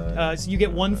 Roll your. So you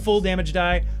get 1 full damage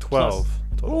die. 12.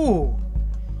 Plus, ooh.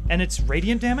 And it's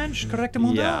radiant damage,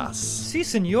 correctamundo? Yes. Si,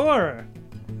 senor.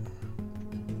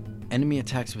 Enemy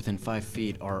attacks within 5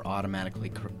 feet are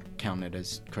automatically counted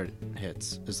as crit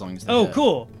hits as long as they Oh, hit.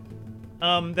 cool.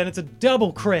 Then it's a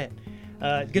double crit.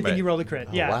 Good thing Right. you rolled a crit.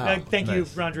 Yeah. wow. Thank you,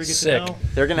 Nice. Rodriguez. Sick. To know.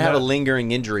 They're gonna have a Yeah.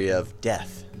 lingering injury of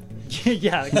death.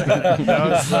 Yeah, exactly. That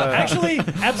was, Actually,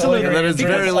 absolutely. that is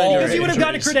because, very late because you would have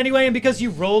gotten a injuries. crit anyway, and because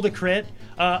you rolled a crit,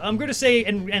 I'm going to say,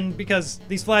 and because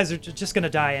these flies are just going to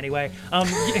die anyway.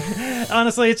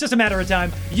 Honestly, it's just a matter of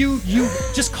time. You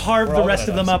just carve the all rest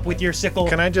gonna of them die up with your sickle.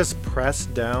 Can I just press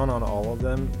down on all of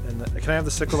them? And can I have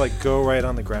the sickle like go right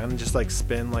on the ground and just like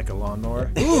spin like a lawnmower?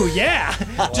 Ooh, yeah,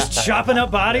 just chopping up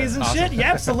bodies and shit.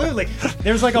 Yeah, absolutely.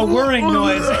 There's like a whirring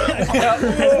noise as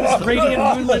this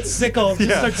radiant moonlit sickle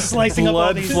just starts slicing up all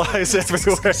Blood these. flies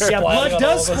everywhere. Yeah, blood on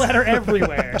does all of us. splatter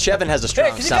everywhere. Chevin has a strong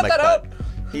can you cut stomach, that out?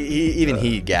 but even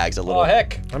he gags a little. Oh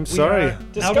heck! I'm sorry. Out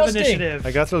of Disgusting. initiative.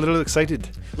 I got a little excited.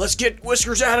 Let's get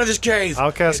Whiskers out of this cave.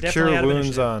 I'll cast definitely Cure out of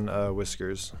Wounds initiative. on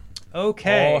Whiskers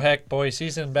Okay. Oh heck, boys,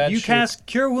 he's in bad You shape. cast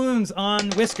Cure Wounds on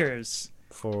Whiskers.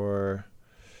 for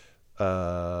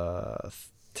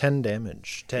 10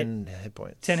 damage, 10 hit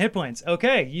points. 10 hit points.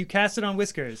 Okay, you cast it on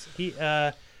Whiskers.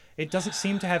 It doesn't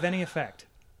seem to have any effect.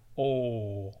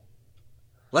 Oh.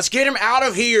 Let's get him out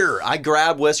of here. I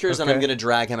grab Whiskers and I'm Okay. gonna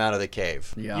drag him out of the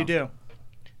cave. Yeah. You do.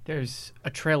 There's a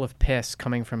trail of piss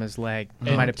coming from his leg.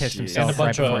 He might have pissed jeez. himself And a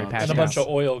bunch right before he of passed and a bunch out.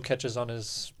 of oil catches on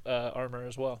his armor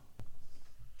as well.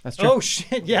 That's true. Oh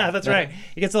shit! Yeah, that's right.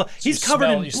 He gets a. He's you covered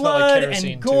smell- in you smell like blood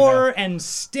kerosene, and too, gore and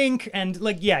stink and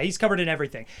he's covered in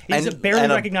everything. He's a barely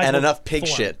recognizable. and enough pig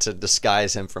form. shit to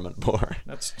disguise him from a boar.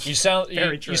 That's You sound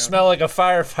Very you, true. you smell like a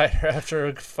firefighter after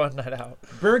a fun night out.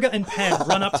 Berga and Penn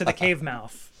run up to the cave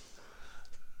mouth,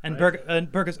 and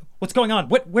Berga's, what's going on?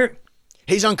 Where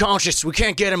He's unconscious. We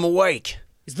can't get him awake.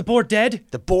 is the boar dead?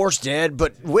 The boar's dead,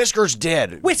 but Whiskers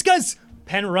dead. Whiskers!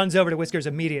 Penn runs over to Whiskers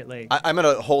immediately. I'm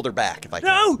gonna hold her back if I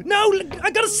can. No!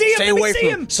 I gotta see him. Stay Let me away see from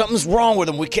him. him. Something's wrong with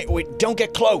him. We don't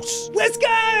get close.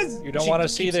 Whiskers! You don't She wanna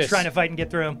see keeps this. Trying to fight and get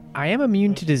through him. I am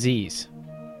immune to disease.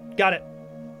 Got it.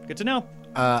 Good to know.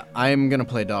 I'm gonna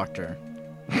play doctor.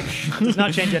 Does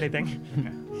not change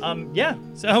anything. Yeah.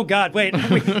 So, oh God, wait.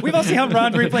 We've all seen how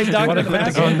Ron plays Doctor in the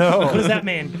past. Oh no. What does that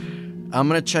mean? I'm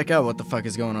gonna check out what the fuck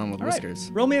is going on with All right.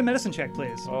 Whiskers. Roll me a medicine check,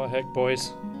 please. Oh heck,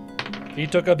 boys. He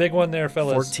took a big one there,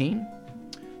 fellas. 14.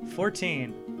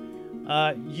 14.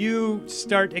 You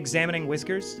start examining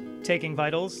Whiskers, taking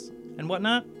vitals and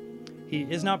whatnot. He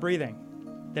is not breathing.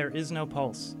 There is no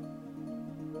pulse.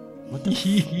 What?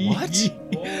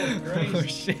 Oh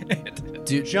shit.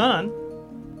 Dude, John,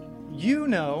 you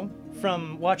know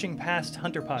from watching past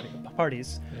hunter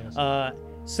parties,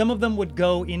 some of them would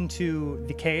go into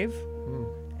the cave,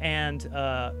 and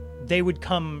they would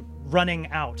come running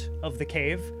out of the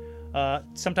cave,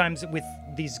 sometimes with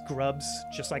these grubs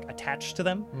just like attached to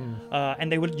them,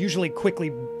 and they would usually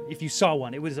quickly, if you saw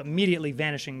one, it was immediately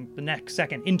vanishing the next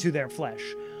second into their flesh,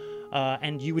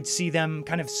 and you would see them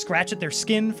kind of scratch at their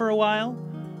skin for a while.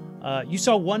 You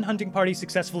saw one hunting party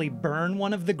successfully burn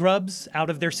one of the grubs out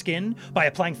of their skin by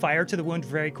applying fire to the wound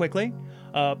very quickly.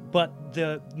 But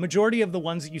the majority of the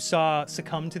ones that you saw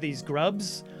succumb to these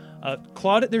grubs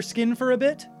clawed at their skin for a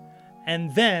bit,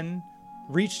 and then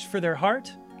reached for their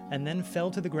heart, and then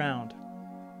fell to the ground.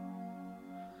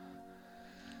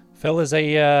 Fellas,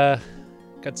 I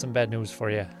got some bad news for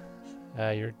you.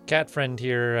 Your cat friend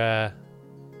here,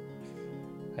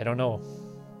 I don't know.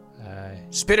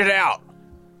 Spit it out.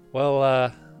 Well,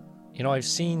 I've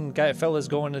seen fellas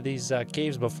go into these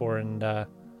caves before, and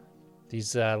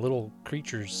these little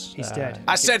creatures. He's dead.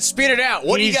 I said spit it out.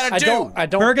 What do you gotta do? I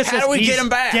don't. Burgess How says do we he's get him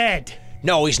back? dead.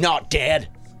 No, he's not dead.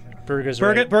 Burger's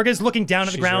right. Burgess looking down at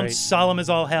the She's ground, right. solemn as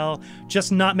all hell,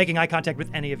 just not making eye contact with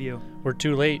any of you. We're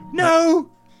too late. No!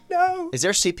 Is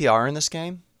there CPR in this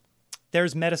game?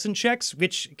 There's medicine checks,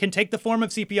 which can take the form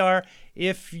of CPR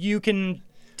if you can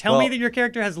tell me Well, that your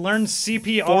character has learned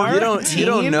CPR. You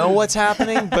don't know what's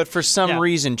happening, but for some Yeah.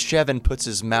 reason, Chevin puts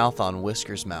his mouth on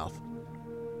Whisker's mouth.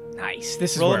 Nice.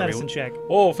 This is Roll a where medicine check.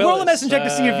 Oh, fellas. Roll a medicine check to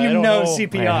see if I you don't know know.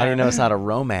 CPR. Wait, how do you know it's not a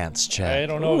romance check? I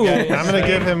don't know, guys. I'm gonna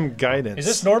give him guidance. Is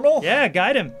this normal? Yeah,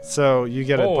 guide him. So you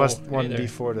get a Oh, plus hey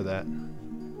 1d4 to that.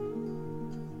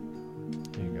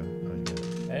 Here you go. Oh, you get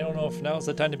it. I don't know if now's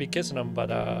the time to be kissing them, but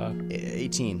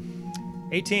 18.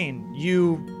 18.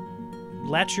 You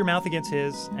latch your mouth against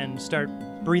his and start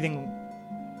breathing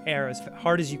air as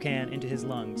hard as you can into his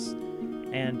lungs.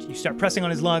 And you start pressing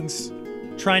on his lungs,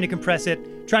 trying to compress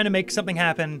it, trying to make something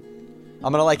happen.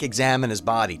 I'm gonna examine his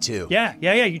body too. Yeah.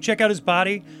 You check out his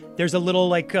body. There's a little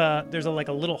there's a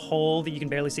little hole that you can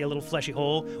barely see, a little fleshy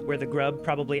hole where the grub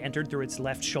probably entered through its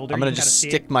left shoulder. I'm You gonna can just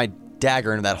kinda see stick my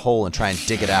dagger into that hole and try and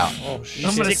dig it out. oh shit.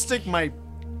 I'm gonna stick my.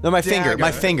 No, my finger. My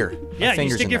Dagger. finger. it. My Yeah, you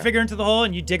finger's stick in your there. finger into the hole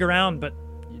and you dig around, but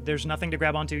there's nothing to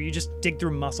grab onto. You just dig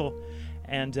through muscle,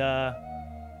 and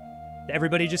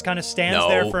everybody just kind of stands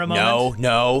there for a moment.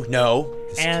 No.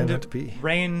 This And cannot be.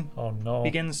 rain Oh no.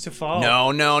 begins to fall.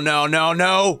 No.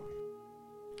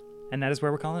 And that is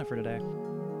where we're calling it for today.